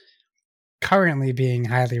is currently being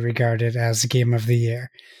highly regarded as the game of the year?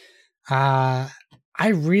 I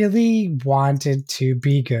really wanted to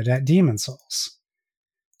be good at Demon's Souls.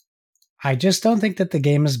 I just don't think that the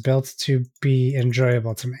game is built to be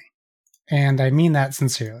enjoyable to me. And I mean that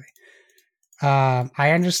sincerely.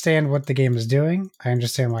 I understand what the game is doing. I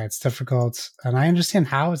understand why it's difficult, and I understand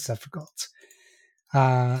how it's difficult.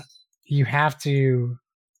 You have to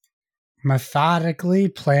methodically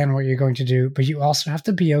plan what you're going to do, but you also have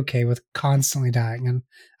to be okay with constantly dying. And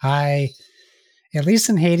at least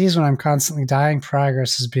in Hades, when I'm constantly dying,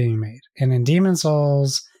 progress is being made. And in Demon's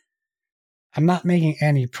Souls, I'm not making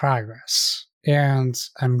any progress. And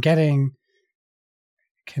I'm getting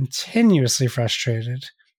continuously frustrated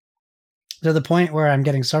to the point where I'm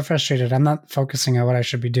getting so frustrated, I'm not focusing on what I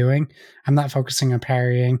should be doing. I'm not focusing on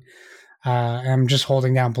parrying. I'm just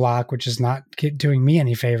holding down block, which is not doing me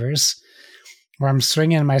any favors. Where I'm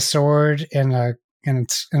swinging my sword in a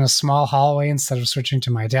small hallway instead of switching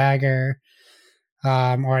to my dagger.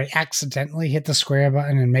 Or I accidentally hit the square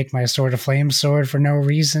button and make my sword a flame sword for no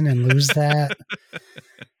reason and lose that.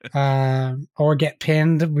 Or get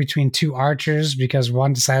pinned between two archers because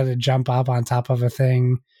one decided to jump up on top of a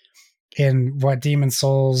thing in what Demon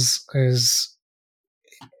Souls is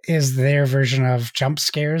their version of jump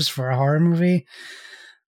scares for a horror movie.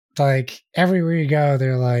 Like everywhere you go,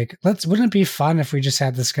 they're like, wouldn't it be fun if we just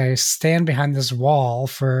had this guy stand behind this wall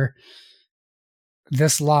for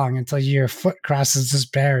this long until your foot crosses this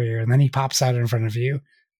barrier and then he pops out in front of you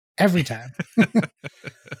every time.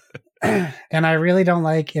 And I really don't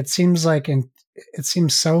like, it seems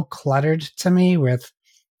so cluttered to me with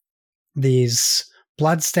these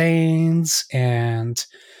bloodstains and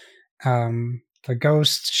the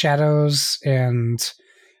ghost shadows and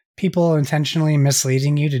people intentionally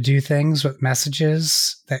misleading you to do things with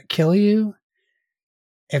messages that kill you.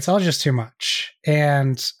 It's all just too much.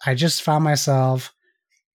 And I just found myself,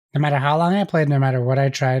 no matter how long I played, no matter what I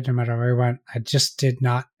tried, no matter where I went, I just did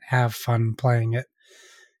not have fun playing it.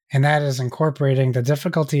 And that is incorporating the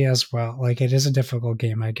difficulty as well. Like, it is a difficult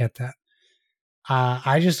game. I get that.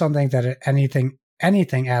 I just don't think that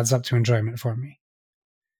anything adds up to enjoyment for me.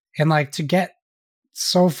 And like, to get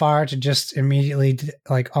so far to just immediately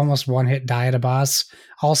like almost one hit die at a boss,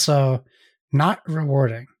 also not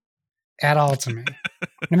rewarding at all to me.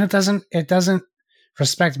 And it doesn't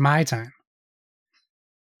respect my time.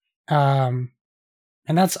 And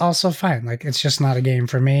that's also fine. Like, it's just not a game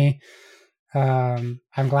for me.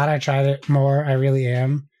 I'm glad I tried it more. I really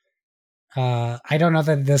am. I don't know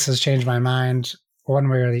that this has changed my mind one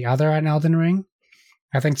way or the other on Elden Ring.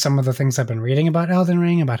 I think some of the things I've been reading about Elden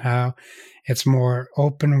Ring, about how it's more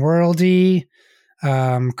open worldy,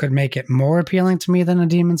 could make it more appealing to me than a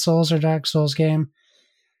Demon Souls or Dark Souls game.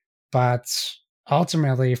 But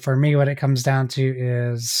ultimately, for me, what it comes down to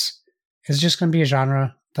is just going to be a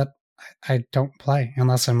genre that I don't play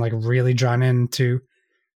unless I'm like really drawn into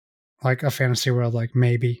like a fantasy world. Like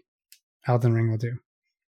maybe Elden Ring will do.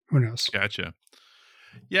 Who knows? Gotcha.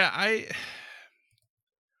 Yeah, I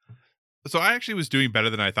actually was doing better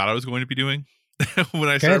than I thought I was going to be doing when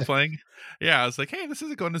I started playing. Yeah, I was like, hey, this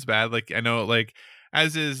isn't going as bad. Like, I know, like,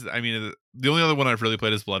 as is, I mean, the only other one I've really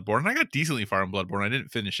played is Bloodborne, and I got decently far in Bloodborne. I didn't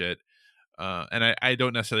finish it. And I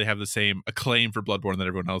don't necessarily have the same acclaim for Bloodborne that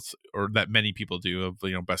everyone else, or that many people do, of,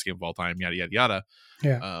 you know, best game of all time, yada, yada, yada.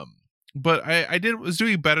 Yeah. But I was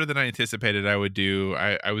doing better than I anticipated I would do.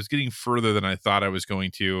 I was getting further than I thought I was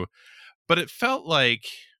going to, but it felt like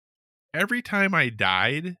every time I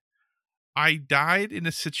died in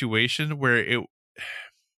a situation where it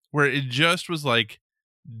just was like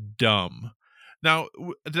dumb. Now,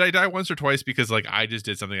 did I die once or twice because like I just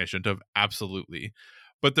did something I shouldn't have? Absolutely.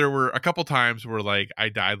 But there were a couple times where like I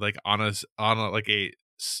died like on a like a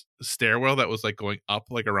stairwell that was like going up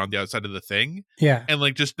like around the outside of the thing. Yeah. And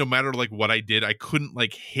like just no matter like what I did, I couldn't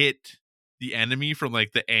like hit the enemy from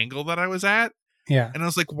like the angle that I was at. Yeah. And I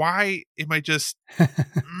was like, why am I just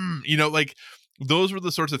you know, like those were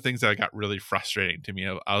the sorts of things that got really frustrating to me.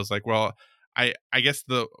 I was like, well, I guess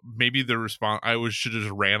maybe the response, should have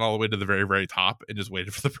just ran all the way to the very, very top and just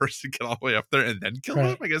waited for the person to get all the way up there and then kill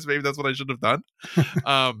them. I guess maybe that's what I should have done.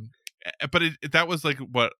 But that was like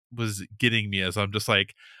what was getting me, as I'm just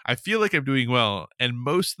like, I feel like I'm doing well. And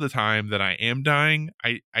most of the time that I am dying,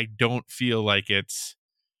 I don't feel like it's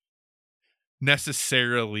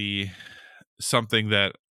necessarily something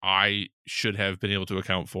that I should have been able to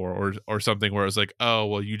account for, or something where I was like, oh,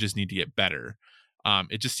 well, you just need to get better.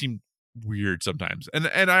 It just seemed weird sometimes.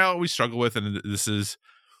 And I always struggle with, and this is,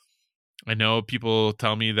 I know people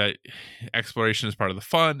tell me that exploration is part of the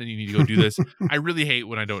fun and you need to go do this. I really hate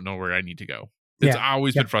when I don't know where I need to go. It's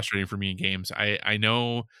always been frustrating for me in games. I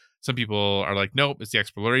know some people are like, nope, it's the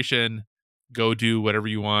exploration. Go do whatever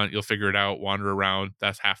you want. You'll figure it out. Wander around.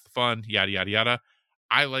 That's half the fun. Yada, yada, yada.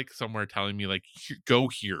 I like somewhere telling me like, go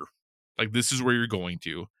here. Like, this is where you're going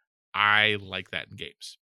to. I like that in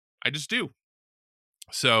games. I just do.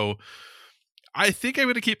 So I think I'm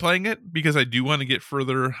going to keep playing it because I do want to get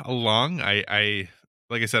further along. I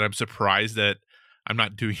like I said, I'm surprised that I'm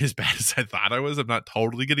not doing as bad as I thought I was. I'm not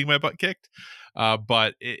totally getting my butt kicked.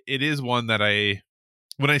 But it is one that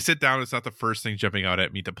when I sit down, it's not the first thing jumping out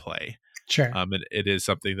at me to play. Sure. It is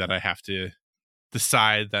something that I have to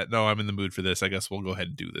decide that, no, I'm in the mood for this. I guess we'll go ahead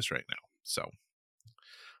and do this right now. So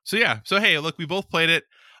yeah. So, hey, look, we both played it.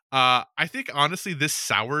 I think honestly, this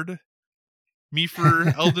soured me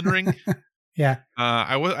for Elden Ring. Yeah.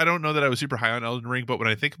 I don't know that I was super high on Elden Ring, but when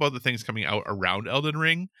I think about the things coming out around Elden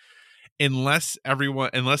Ring, unless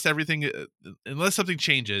something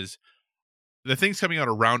changes, the things coming out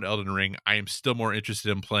around Elden Ring, I am still more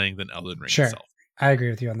interested in playing than Elden Ring itself. I agree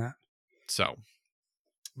with you on that. So,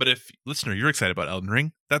 but if, listener, you're excited about Elden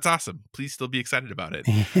Ring, that's awesome. Please still be excited about it.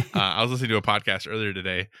 I was listening to a podcast earlier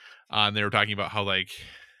today, and they were talking about how, like,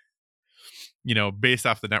 you know, based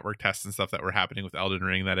off the network tests and stuff that were happening with Elden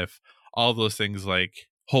Ring, that if all those things like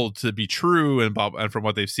hold to be true, and from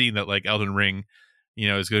what they've seen, that like Elden Ring,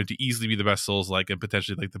 is going to easily be the best Souls-like and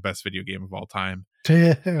potentially like the best video game of all time.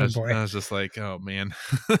 Oh, I was just like, oh man.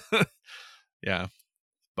 Yeah.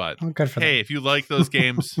 But good for them. if you like those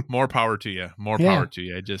games, more power to you. More power to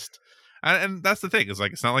you. And that's the thing. It's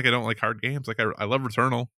like, it's not like I don't like hard games. Like I love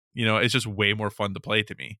Returnal. It's just way more fun to play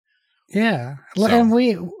to me. Yeah. So. And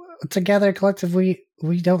we together collectively,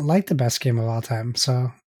 we don't like the best game of all time.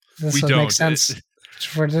 So this would make sense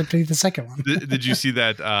for it to be the second one. Did you see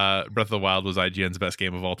that Breath of the Wild was IGN's best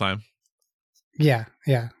game of all time? Yeah.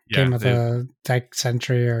 Game of the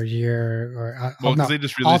century or year or they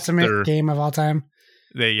just released ultimate game of all time.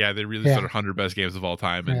 They released their 100 best games of all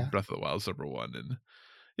time, and Breath of the Wild is number one. And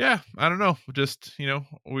I don't know, just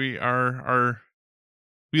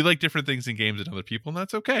we like different things in games than other people, and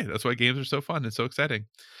that's okay. That's why games are so fun and so exciting.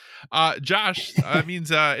 Josh, that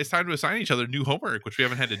means it's time to assign each other new homework, which we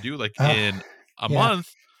haven't had to do in a month.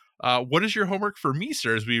 What is your homework for me,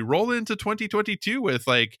 sir, as we roll into 2022 with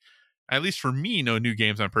at least for me, no new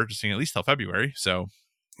games I'm purchasing at least till February. So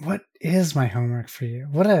what is my homework for you?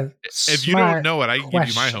 What a if you don't know it, I can give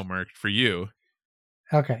you my homework for you.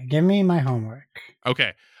 Okay, give me my homework.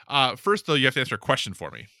 Okay. First though, you have to answer a question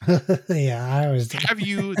for me. Yeah, I always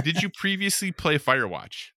do. Did you previously play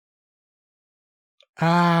Firewatch?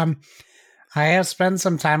 I have spent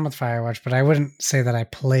some time with Firewatch, but I wouldn't say that I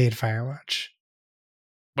played Firewatch.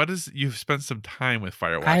 What does you've spent some time with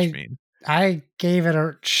Firewatch mean? I gave it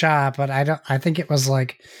a shot, but I think it was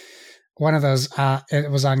like one of those,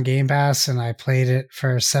 it was on Game Pass and I played it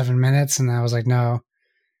for 7 minutes and I was like, no,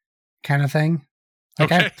 kind of thing.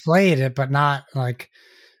 Like I played it, but not like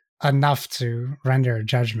enough to render a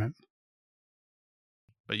judgment.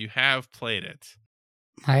 But you have played it.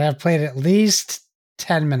 I have played at least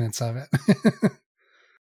 10 minutes of it.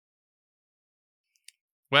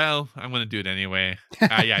 Well, I'm going to do it anyway.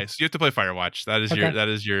 So you have to play Firewatch. That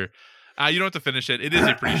is your you don't have to finish it. It is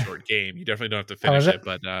a pretty short game. You definitely don't have to finish it,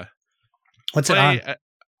 but what's it on?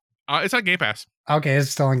 It's on Game Pass. Okay,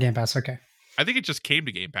 it's still on Game Pass. Okay. I think it just came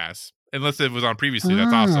to Game Pass. Unless it was on previously,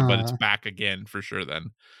 that's awesome, but it's back again for sure then.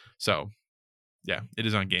 So, yeah, it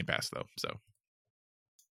is on Game Pass though. So,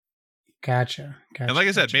 Gotcha. And like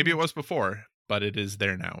I said, maybe it was before, but it is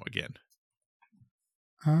there now again.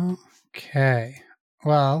 Okay.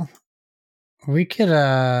 Well, we could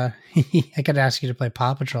I could ask you to play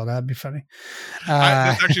Paw Patrol. That'd be funny.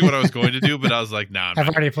 That's actually what I was going to do, but I was like, nah. I've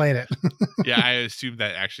already played it. Yeah, I assumed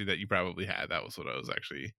that you probably had. That was what I was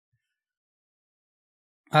actually.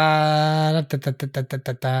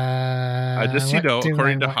 Just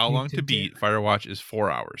according to How Long to Beat, Firewatch is 4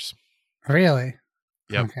 hours. Really?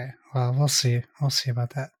 Yep. Okay. Well, we'll see. We'll see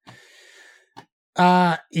about that.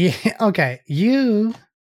 Okay. You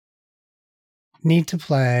need to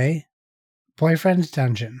play Boyfriend's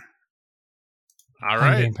Dungeon. All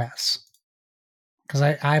right. On Game Pass.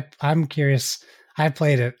 Because I'm curious. I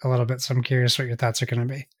played it a little bit, so I'm curious what your thoughts are going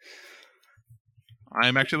to be.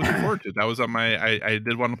 I'm actually looking forward to it. That was on my. I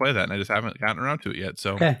did want to play that, and I just haven't gotten around to it yet.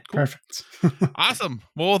 So okay, cool. Perfect. Awesome.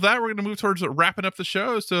 Well, with that, we're going to move towards wrapping up the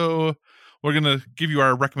show. So we're going to give you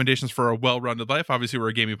our recommendations for a well-rounded life. Obviously, we're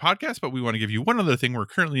a gaming podcast, but we want to give you one other thing we're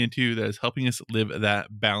currently into that is helping us live that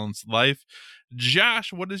balanced life.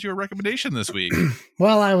 Josh, what is your recommendation this week?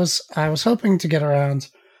 Well, I was hoping to get around.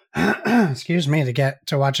 Excuse me, to get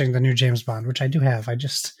to watching the new James Bond, which I do have. I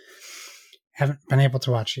just haven't been able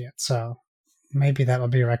to watch it yet. So. Maybe that will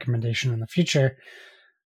be a recommendation in the future.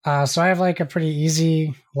 So I have like a pretty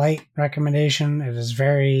easy, light recommendation. It is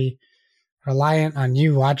very reliant on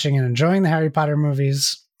you watching and enjoying the Harry Potter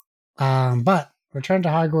movies. But Return to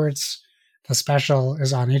Hogwarts, the special,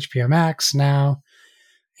 is on HBO Max now.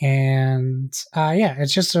 And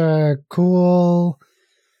it's just a cool...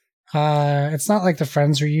 it's not like the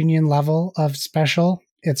Friends reunion level of special.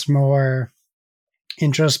 It's more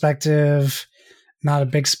introspective, not a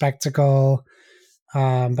big spectacle.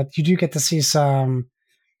 But you do get to see some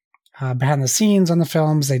behind the scenes on the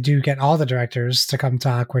films. They do get all the directors to come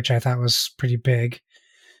talk, which I thought was pretty big.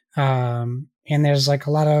 And there's like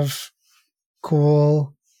a lot of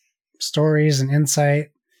cool stories and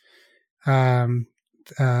insight. Notorious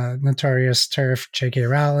TERF J.K.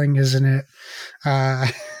 Rowling is in it.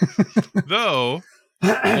 Though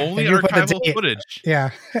only archival footage.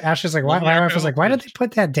 Yeah. Ash's like, my wife was like, why did they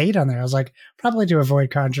put that date on there? I was like, probably to avoid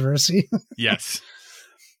controversy. Yes.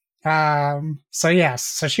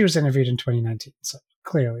 So she was interviewed in 2019. So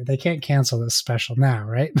clearly they can't cancel this special now,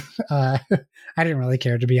 right? I didn't really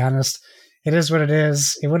care, to be honest. It is what it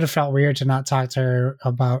is. It would have felt weird to not talk to her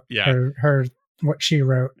about her what she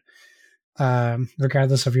wrote,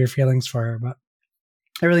 regardless of your feelings for her. But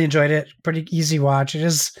I really enjoyed it. Pretty easy watch. It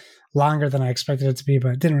is longer than I expected it to be,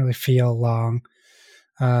 but it didn't really feel long.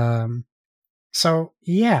 So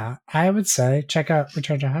yeah, I would say check out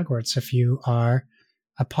Return to Hogwarts if you are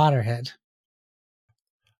a Potterhead.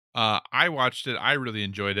 I watched it. I really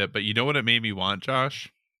enjoyed it, but you know what it made me want,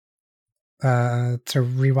 Josh? To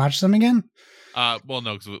rewatch them again? Well,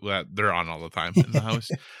 no, because they're on all the time in the house.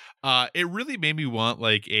 It really made me want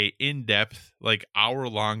like a in-depth, like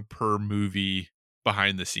hour-long per movie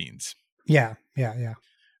behind the scenes. Yeah.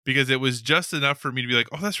 Because it was just enough for me to be like,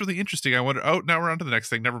 oh, that's really interesting. I wonder. Oh, now we're on to the next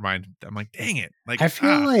thing. Never mind. I'm like, dang it. Like, I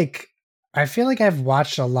feel like I've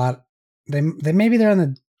watched a lot. They maybe they're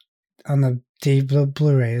on the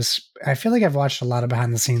Blu-rays. I feel like I've watched a lot of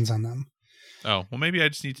behind the scenes on them. Oh, well, maybe I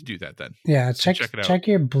just need to do that then. Yeah, check it out. Check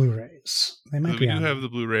your Blu-rays. They might be. We do have the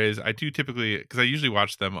Blu-rays. I do typically, because I usually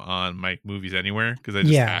watch them on my Movies Anywhere, because I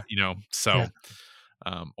just,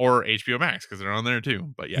 or HBO Max because they're on there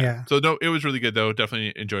too. But yeah. So no, it was really good though.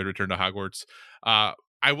 Definitely enjoyed Return to Hogwarts. I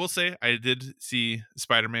will say I did see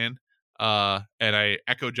Spider-Man, and I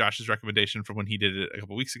echo Josh's recommendation from when he did it a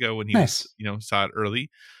couple weeks ago when he was, saw it earlier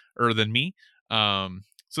than me.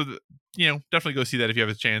 So definitely go see that if you have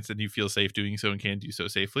a chance and you feel safe doing so and can do so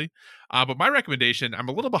safely. But my recommendation, I'm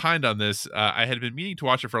a little behind on this. I had been meaning to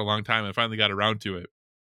watch it for a long time. I finally got around to it,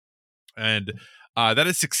 and that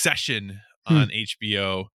is Succession on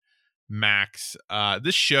HBO Max.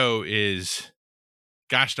 This show is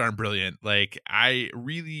gosh darn brilliant. Like, I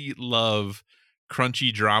really love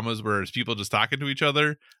crunchy dramas where it's people just talking to each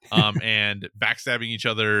other and backstabbing each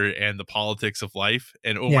other and the politics of life.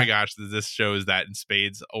 And my gosh, this shows that in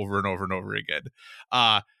spades over and over and over again.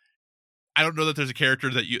 I don't know that there's a character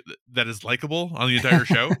that is likable on the entire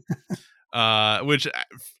show, which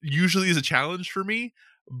usually is a challenge for me.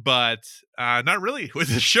 But not really with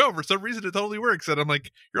this show. For some reason, it totally works. And I'm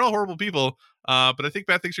like, you're all horrible people. But I think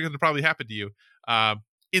bad things are going to probably happen to you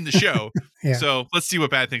in the show. So let's see what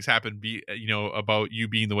bad things happen, about you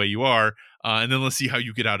being the way you are. And then let's see how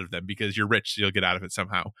you get out of them, because you're rich. So you'll get out of it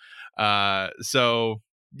somehow. So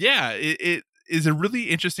yeah, it is a really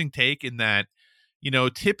interesting take in that,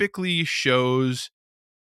 typically shows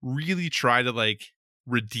really try to like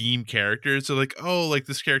redeem characters. So like, oh, like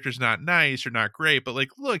this character's not nice or not great, but like,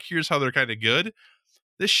 look, here's how they're kind of good.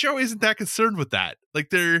 This show isn't that concerned with that.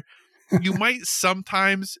 Like, you might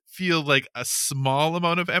sometimes feel like a small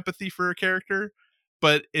amount of empathy for a character,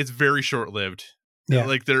 but it's very short-lived. Yeah.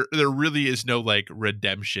 Like there really is no like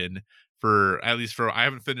redemption I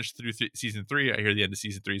haven't finished through season 3. I hear the end of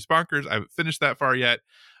season 3 is bonkers. I haven't finished that far yet.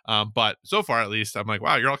 But so far, at least, I'm like,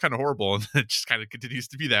 wow, you're all kind of horrible. And it just kind of continues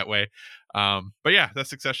to be that way. But yeah,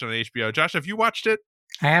 that's Succession on HBO. Josh, have you watched it?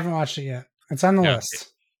 I haven't watched it yet. It's on the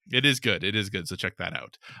list. It is good. It is good. So check that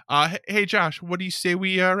out. Hey, Josh, what do you say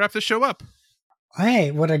we wrap the show up?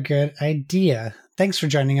 Hey, what a good idea. Thanks for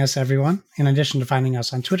joining us, everyone. In addition to finding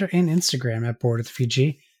us on Twitter and Instagram at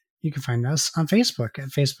BoardWithVG, you can find us on Facebook at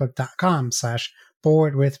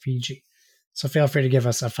facebook.com/BoardWithVG. So feel free to give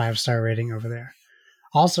us a 5-star rating over there.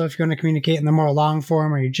 Also, if you want to communicate in the more long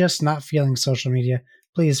form or you're just not feeling social media,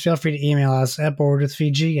 please feel free to email us at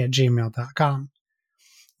boardwithvg@gmail.com.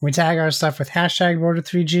 We tag our stuff with hashtag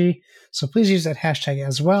boardwithvg, so please use that hashtag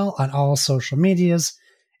as well on all social medias.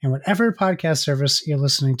 And whatever podcast service you're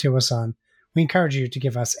listening to us on, we encourage you to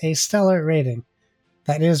give us a stellar rating.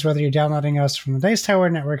 That is, whether you're downloading us from the Dice Tower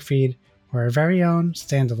Network feed or our very own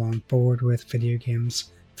standalone Board with Video Games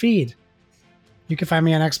feed. You can find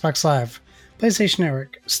me on Xbox Live, PlayStation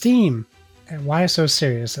Network, Steam, and Why So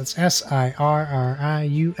Serious. That's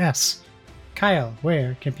SIRRIUS. Kyle,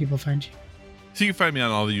 where can people find you? So you can find me on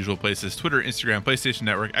all the usual places: Twitter, Instagram, PlayStation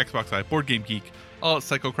Network, Xbox Live, Board Game Geek, all at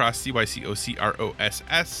Psychocross,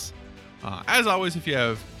 CYCOCROSS. As always, if you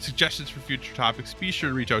have suggestions for future topics, be sure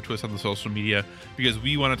to reach out to us on the social media, because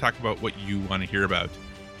we want to talk about what you want to hear about.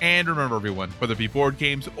 And remember, everyone, whether it be board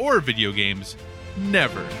games or video games,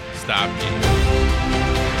 never stop gaming.